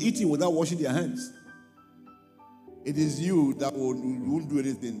then they'll be eating without washing their hands. It is you that won't do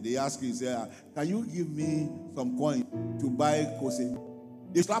anything. They ask you, say, can you give me some coin to buy kose?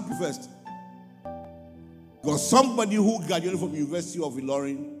 They slap you first. Because somebody who graduated from University of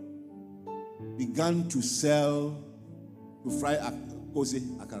Ilorin began to fry kose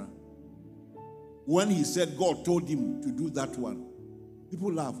akara. When he said God told him to do that one,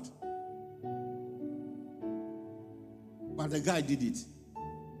 people laughed. But the guy did it.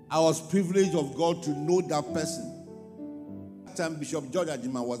 I was privileged of God to know that person. That time Bishop George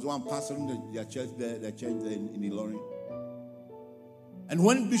Ajima was the one pastoring the church there in Ilorin. And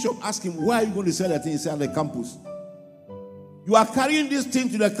when Bishop asked him, why are you going to sell that thing? He said, at the campus. You are carrying this thing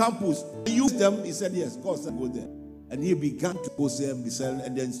to the campus. You use them? He said, yes. God said, go there. And he began to go there and be selling.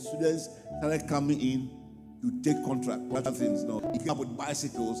 And then students started coming in to take contract. Other things. No. He came up with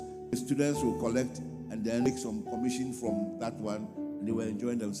bicycles. The students will collect and then make some commission from that one. And they were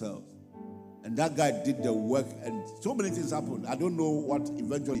enjoying themselves. And that guy did the work. And so many things happened. I don't know what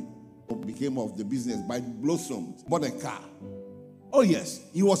eventually became of the business. But it blossomed. Bought a car. Oh yes,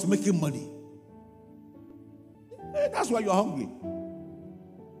 he was making money. That's why you're hungry.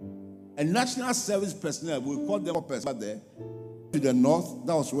 And national service personnel, we call them personnel there, to the north,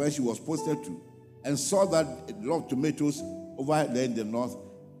 that was where she was posted to, and saw that a lot of tomatoes over there in the north,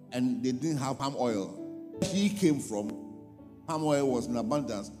 and they didn't have palm oil. She came from, palm oil was in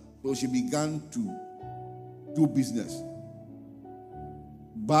abundance, so she began to do business.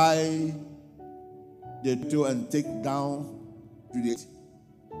 Buy the tomato and take down to the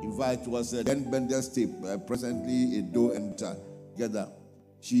invite was a 10 bender tape, presently a dough and together.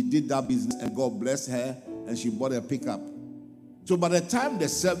 She did that business and God blessed her and she bought a pickup. So by the time the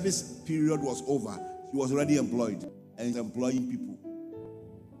service period was over, she was already employed and employing people.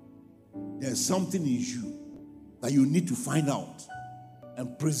 There's something in you that you need to find out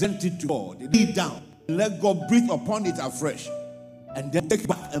and present it to God. Lay it down. Let God breathe upon it afresh and then take it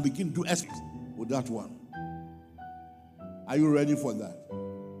back and begin to do exploits with that one. Are you ready for that?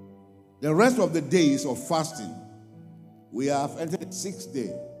 The rest of the days of fasting, we have entered the 6th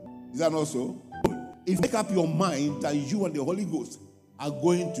day. Is that not so? If you make up your mind that you and the Holy Ghost are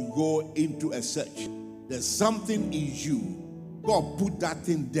going to go into a search, there's something in you. God put that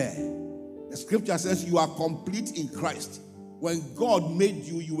thing there. The scripture says you are complete in Christ. When God made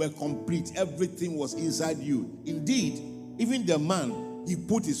you, you were complete. Everything was inside you. Indeed, even the man, he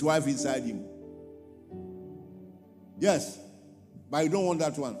put his wife inside him. Yes, but you don't want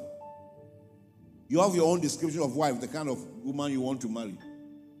that one. You have your own description of wife, the kind of woman you want to marry.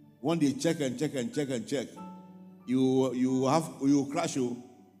 One day check and check and check and check. You crash her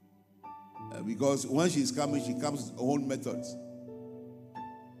because when she's coming, she comes with her own methods.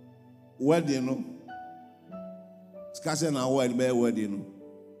 Where do you know? Scarcely now where do you know?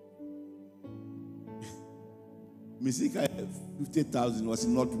 Misika 50,000 was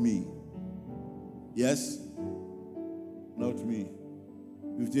not me. Yes? Not me.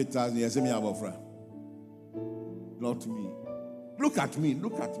 50,000, yes, me have a not me. Look at me,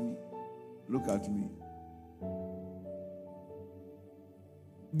 look at me, look at me.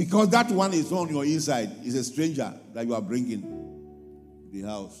 Because that one is on your inside, is a stranger that you are bringing to the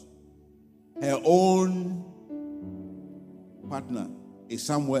house. Her own partner is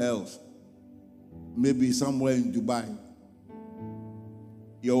somewhere else. Maybe somewhere in Dubai.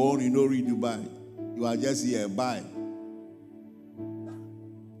 Your own, you know, read Dubai. You are just here, bye.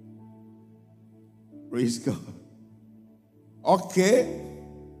 Praise God. Okay.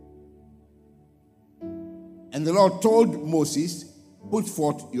 And the Lord told Moses, put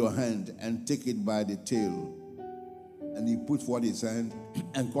forth your hand and take it by the tail. And he put forth his hand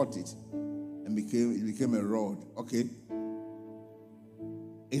and caught it. And it became a rod. Okay.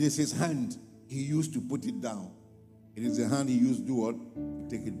 It is his hand he used to put it down. It is the hand he used to do what? To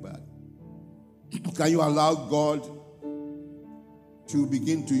take it back. Can you allow God to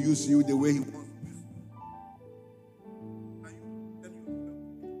begin to use you the way he wants?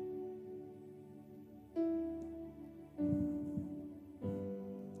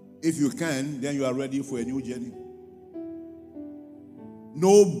 If you can, then you are ready for a new journey.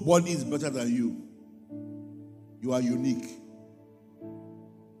 Nobody is better than you. You are unique.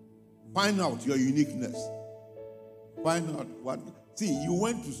 Find out your uniqueness. Find out what. See, you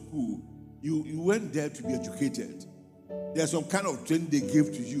went to school. You went there to be educated. There's some kind of training they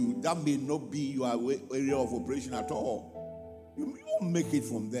give to you that may not be your area of operation at all. You won't make it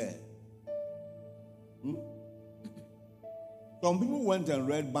from there. Some people went and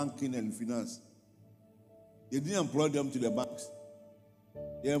read banking and finance. They didn't employ them to the banks.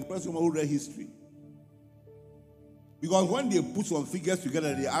 They employed someone who read history. Because when they put some figures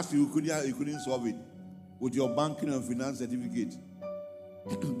together, they asked you couldn't solve it with your banking and finance certificate.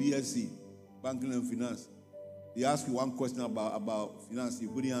 BSc, banking and finance. They ask you one question about finance, you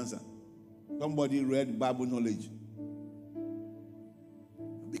couldn't answer. Somebody read Bible knowledge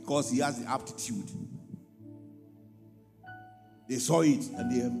because he has the aptitude. They saw it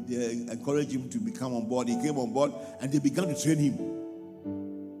and they encouraged him to become on board. He came on board and they began to train him.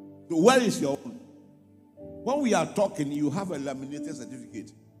 So where is your own? When we are talking, you have a laminated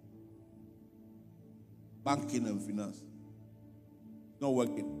certificate. Banking and finance. It's not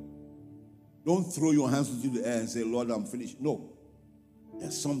working. Don't throw your hands into the air and say, Lord, I'm finished. No.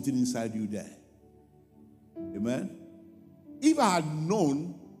 There's something inside you there. Amen? If I had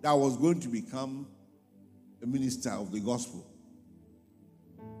known that I was going to become a minister of the gospel,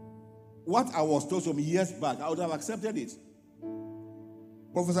 what I was told some years back, I would have accepted it.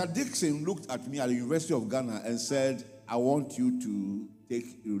 Professor Dixon looked at me at the University of Ghana and said, I want you to take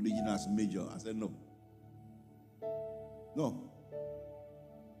religion as major. I said, no. No.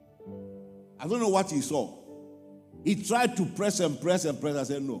 I don't know what he saw. He tried to press and press and press. I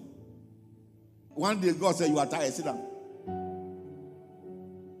said, no. One day God said, you are tired. Sit down.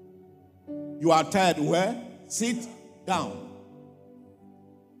 You are tired. Where? Sit down.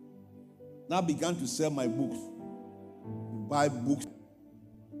 Now began to sell my books. Buy books.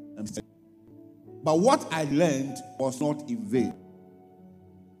 But what I learned was not in vain.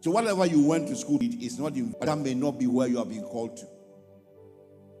 So whatever you went to school, it is not in vain. That may not be where you are being called to.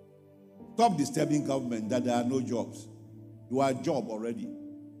 Stop disturbing government that there are no jobs. You are a job already.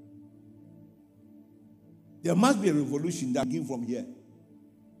 There must be a revolution that begins from here.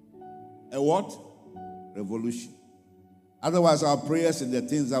 A what? Revolution. Otherwise, our prayers and the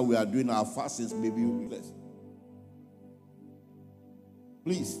things that we are doing, our fastings may be useless.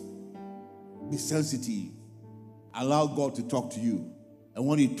 Please, be sensitive. Allow God to talk to you. And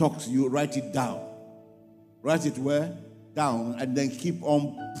when He talks to you, write it down. Write it where? Down. And then keep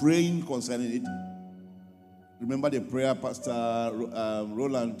on praying concerning it. Remember the prayer Pastor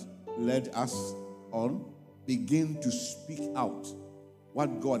Roland led us on? Begin to speak out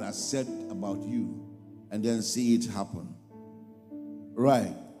what God has said about you. And then see it happen.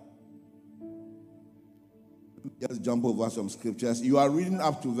 Right. Just jump over some scriptures. You are reading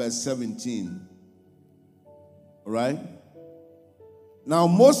up to verse 17. All right? Now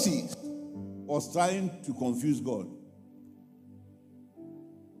Moses was trying to confuse God.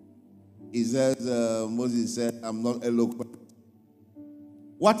 He says, Moses said, I'm not eloquent.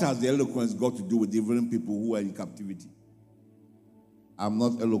 What has the eloquence got to do with delivering people who are in captivity? I'm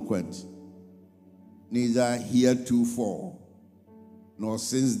not eloquent. Neither heretofore, nor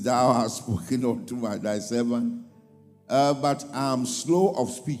since thou hast spoken unto thy servant, but I am slow of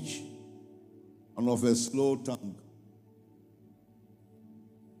speech and of a slow tongue.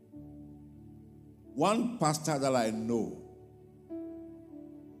 One pastor that I know,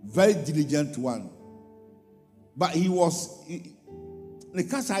 very diligent one, but he was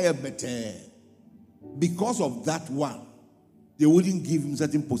because of that one, they wouldn't give him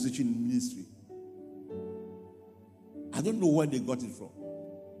certain position in ministry. I don't know where they got it from.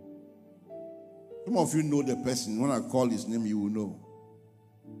 Some of you know the person. When I call his name, you will know.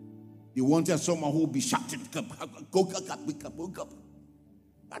 He wanted someone who will be shouting.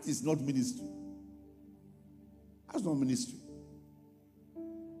 That is not ministry. That's not ministry.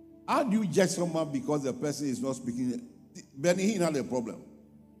 How do you judge someone because the person is not speaking? Benny Hinn had a problem.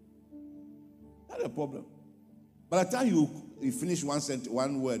 Had a problem. By the time you finish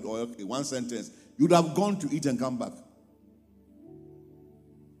one word or one sentence, you would have gone to eat and come back.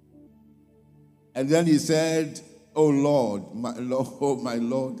 And then he said, Oh Lord, my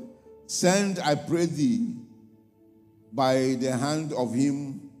Lord, send, I pray thee, by the hand of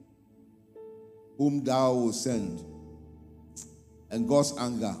him whom thou wilt send. And God's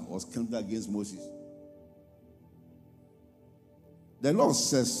anger was kindled against Moses. The Lord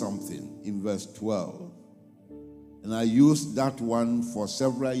says something in verse 12. And I used that one for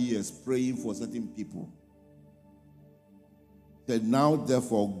several years, praying for certain people. He said, now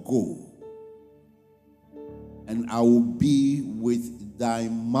therefore go, and I will be with thy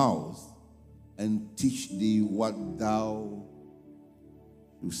mouth and teach thee what thou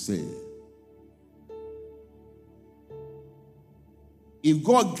should say. If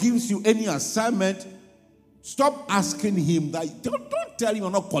God gives you any assignment, stop asking him that. Don't tell him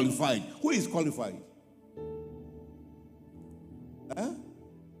you're not qualified. Who is qualified?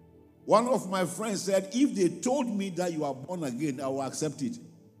 One of my friends said, if they told me that you are born again, I will accept it.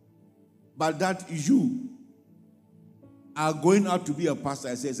 But that you are going out to be a pastor,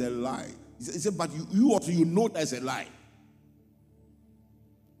 I say it's a lie. He said, but you also know that's a lie.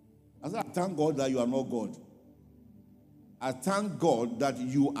 I said, I thank God that you are not God. I thank God that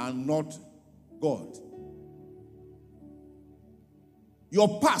you are not God.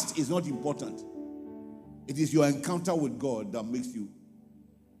 Your past is not important. It is your encounter with God that makes you.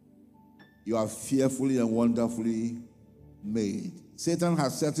 You are fearfully and wonderfully made. Satan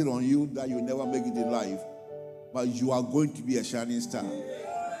has set it on you that you never make it in life, but you are going to be a shining star.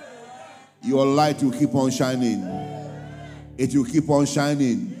 Your light will keep on shining. It will keep on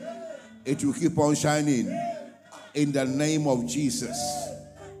shining. It will keep on shining. In the name of Jesus.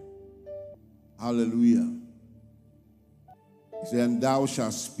 Hallelujah. He said, and thou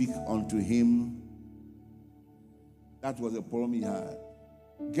shalt speak unto him. That was the problem he had.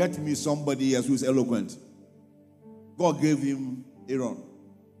 Get me somebody else who is eloquent. God gave him Aaron.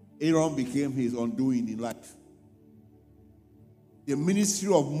 Aaron became his undoing in life. The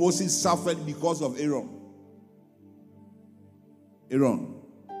ministry of Moses suffered because of Aaron.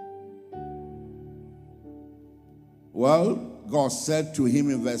 Well, God said to him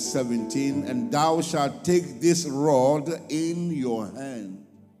in verse 17, and thou shalt take this rod in your hand,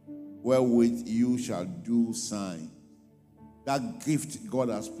 wherewith you shall do signs. That gift God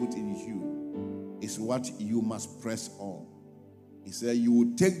has put in you is what you must press on. He said, you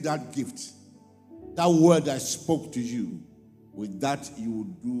will take that gift, that word I spoke to you, with that you will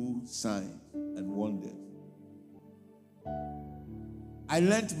do signs and wonders. I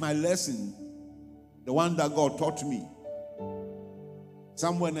learned my lesson, the one that God taught me,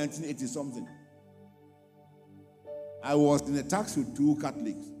 somewhere in 1980 something. I was in a taxi with two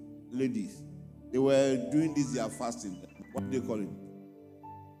Catholic ladies. They were doing this, their fasting. What do they call it?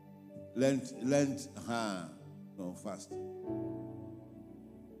 Lent, fast.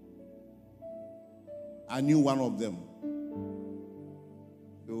 I knew one of them.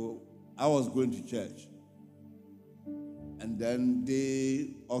 So I was going to church. And then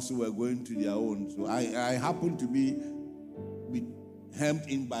they also were going to their own. So I happened to be hemmed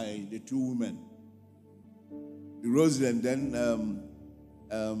in by the two women. The rosary, and then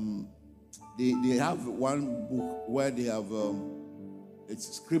they have one book where they have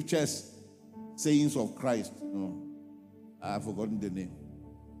it's scriptures, sayings of Christ. No, I have forgotten the name.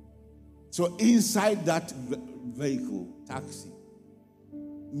 So inside that vehicle, taxi,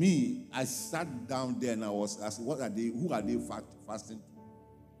 I sat down there and I was asking, who are they fasting to?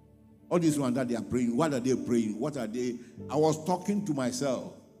 All this one that they are praying, what are they praying? What are they? I was talking to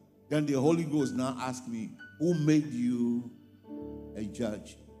myself. Then the Holy Ghost now asked me, who made you a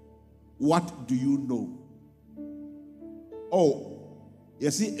judge? What do you know? Oh, you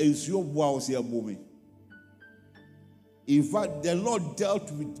see, it's your was here, booming. In fact, the Lord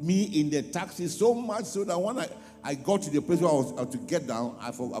dealt with me in the taxi so much so that when I got to the place where I was to get down, I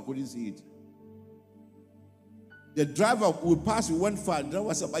couldn't see it. The driver we passed, we went far. The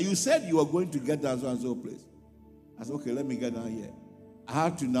driver said, but you said you were going to get down so and so place. I said, okay, let me get down here. I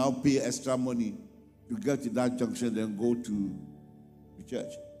had to now pay extra money to get to that junction, then go to the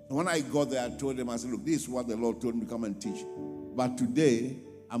church. And when I got there, I told them, I said, look, this is what the Lord told me to come and teach. But today,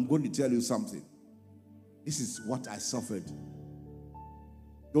 I'm going to tell you something. This is what I suffered.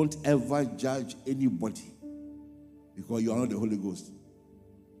 Don't ever judge anybody because you are not the Holy Ghost.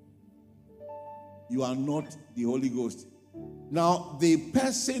 You are not the Holy Ghost. Now, the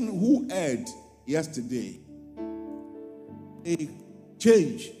person who erred yesterday, a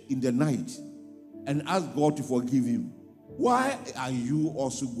change in the night and asked God to forgive him. Why are you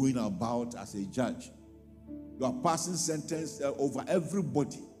also going about as a judge? You are passing sentence over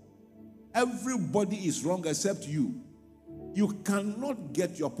everybody. Everybody is wrong except you. You cannot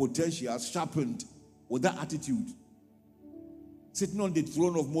get your potential sharpened with that attitude. Sitting on the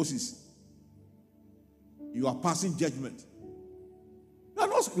throne of Moses, you are passing judgment. You are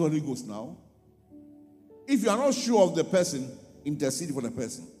not Holy Ghost now. If you are not sure of the person, intercede for the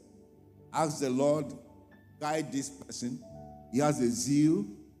person. Ask the Lord, guide this person. He has a zeal.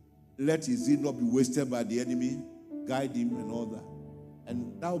 Let his zeal not be wasted by the enemy. Guide him and all that.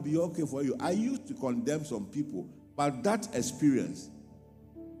 And that will be okay for you. I used to condemn some people, but that experience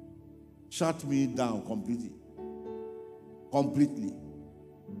shut me down completely. Completely.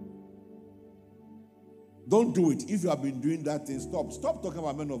 Don't do it. If you have been doing that thing, stop. Stop talking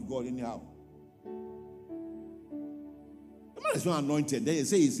about men of God anyhow. The man is not anointed. Then you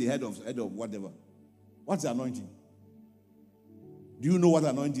say he's the head of whatever. What's the anointing? Do you know what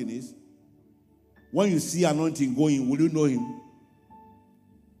anointing is? When you see anointing going, will you know him?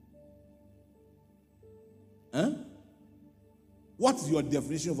 Huh? What's your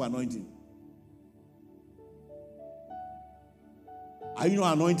definition of anointing? Are you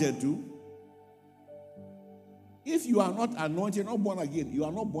not anointed too? If you are not anointed, not born again, you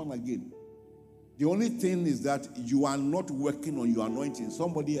are not born again. The only thing is that you are not working on your anointing.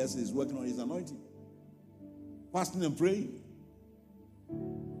 Somebody else is working on his anointing. Fasting and praying.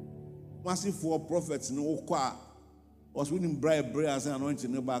 Massive for prophets no kwa was winning bribe prayers and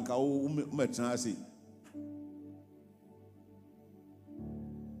anointing no bank.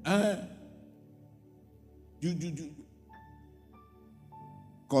 Do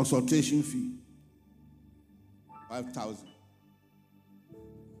consultation fee 5,000.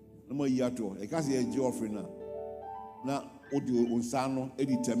 No more year to. I can't see a job offering now. Now, audio unsano it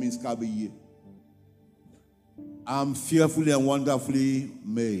determines kabe year. I'm fearfully and wonderfully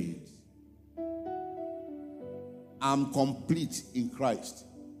made. I'm complete in Christ.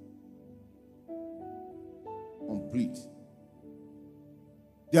 Complete.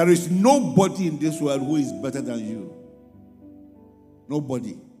 There is nobody in this world who is better than you.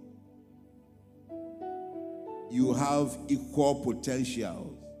 Nobody. You have equal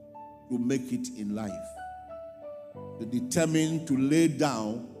potential to make it in life. You're determined to lay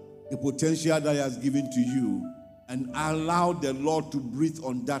down the potential that He has given to you and allow the Lord to breathe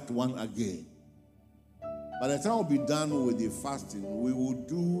on that one again. By the time we'll be done with the fasting, we will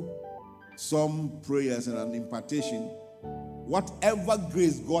do some prayers and an impartation. Whatever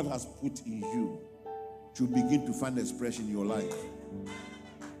grace God has put in you should begin to find expression in your life.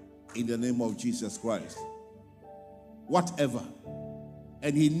 In the name of Jesus Christ. Whatever.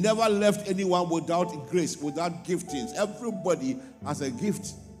 And He never left anyone without grace, without giftings. Everybody has a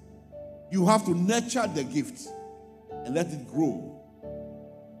gift. You have to nurture the gift and let it grow.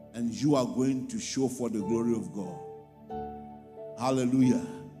 And you are going to show for the glory of God. Hallelujah.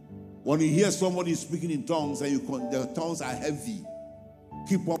 When you hear somebody speaking in tongues and the tongues are heavy,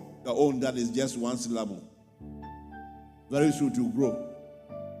 keep up your own. That is just one syllable. Very soon to grow.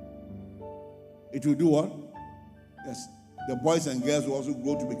 It will do what? Yes. The boys and girls will also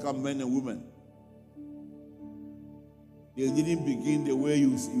grow to become men and women. They didn't begin the way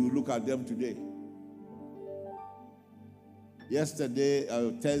you look at them today. Yesterday,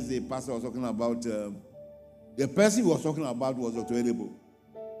 Thursday, Pastor was talking about, the person he was talking about was Dr. Edebo.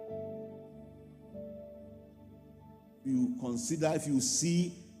 You consider, if you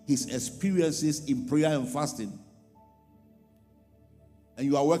see his experiences in prayer and fasting, and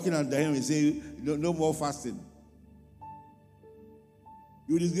you are working under him and say, no more fasting,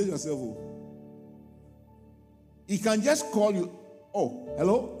 you disgrace yourself. He can just call you, oh,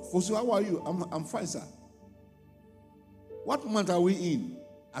 hello, Fosu, how are you? I'm fine, sir. What month are we in?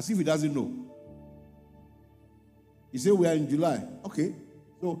 As if he doesn't know. He said we are in July. Okay.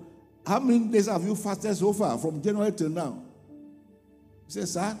 So how many days have you fasted so far from January till now? He said,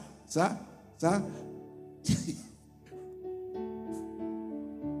 sir.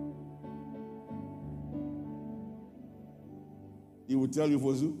 He will tell you,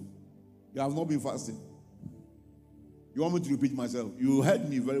 Fosu, you have not been fasting. You want me to repeat myself? You heard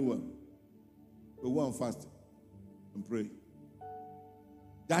me very well. So go and fast and pray.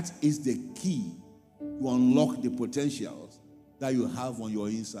 That is the key to unlock the potentials that you have on your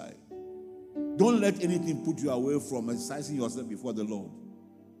inside. Don't let anything put you away from exercising yourself before the Lord.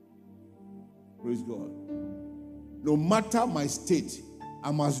 Praise God. No matter my state,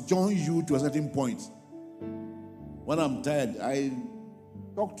 I must join you to a certain point. When I'm tired, I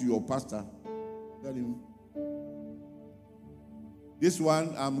talk to your pastor. Tell him, this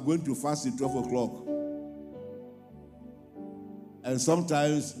one, I'm going to fast at 12 o'clock. And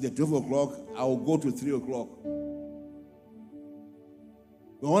sometimes the 12 o'clock, I will go to 3 o'clock.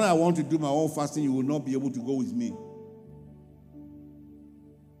 But when I want to do my own fasting, you will not be able to go with me.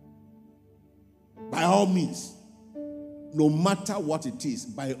 By all means, no matter what it is,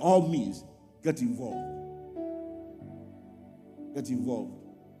 by all means, get involved. Get involved.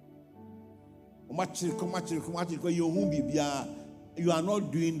 You are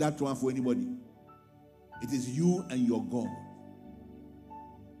not doing that one for anybody. It is you and your God.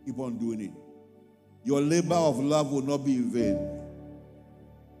 Keep on doing it. Your labor of love will not be in vain.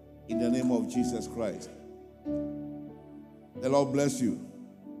 In the name of Jesus Christ. The Lord bless you.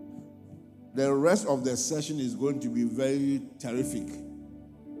 The rest of the session is going to be very terrific.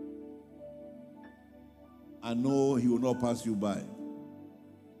 I know He will not pass you by.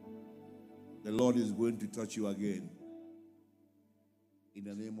 The Lord is going to touch you again. In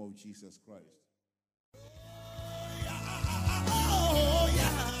the name of Jesus Christ.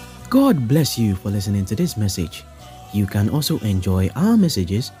 God bless you for listening to this message. You can also enjoy our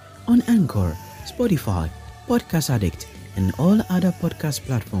messages on Anchor, Spotify, Podcast Addict, and all other podcast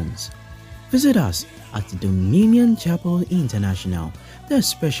platforms. Visit us at Dominion Chapel International, the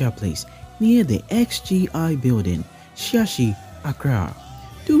special place near the XGI building, Shashi, Accra.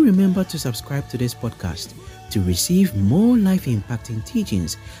 Do remember to subscribe to this podcast to receive more life-impacting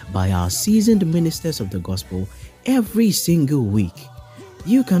teachings by our seasoned ministers of the gospel every single week.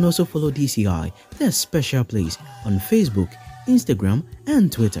 You can also follow DCI, the special place, on Facebook, Instagram,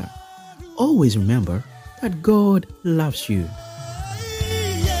 and Twitter. Always remember that God loves you.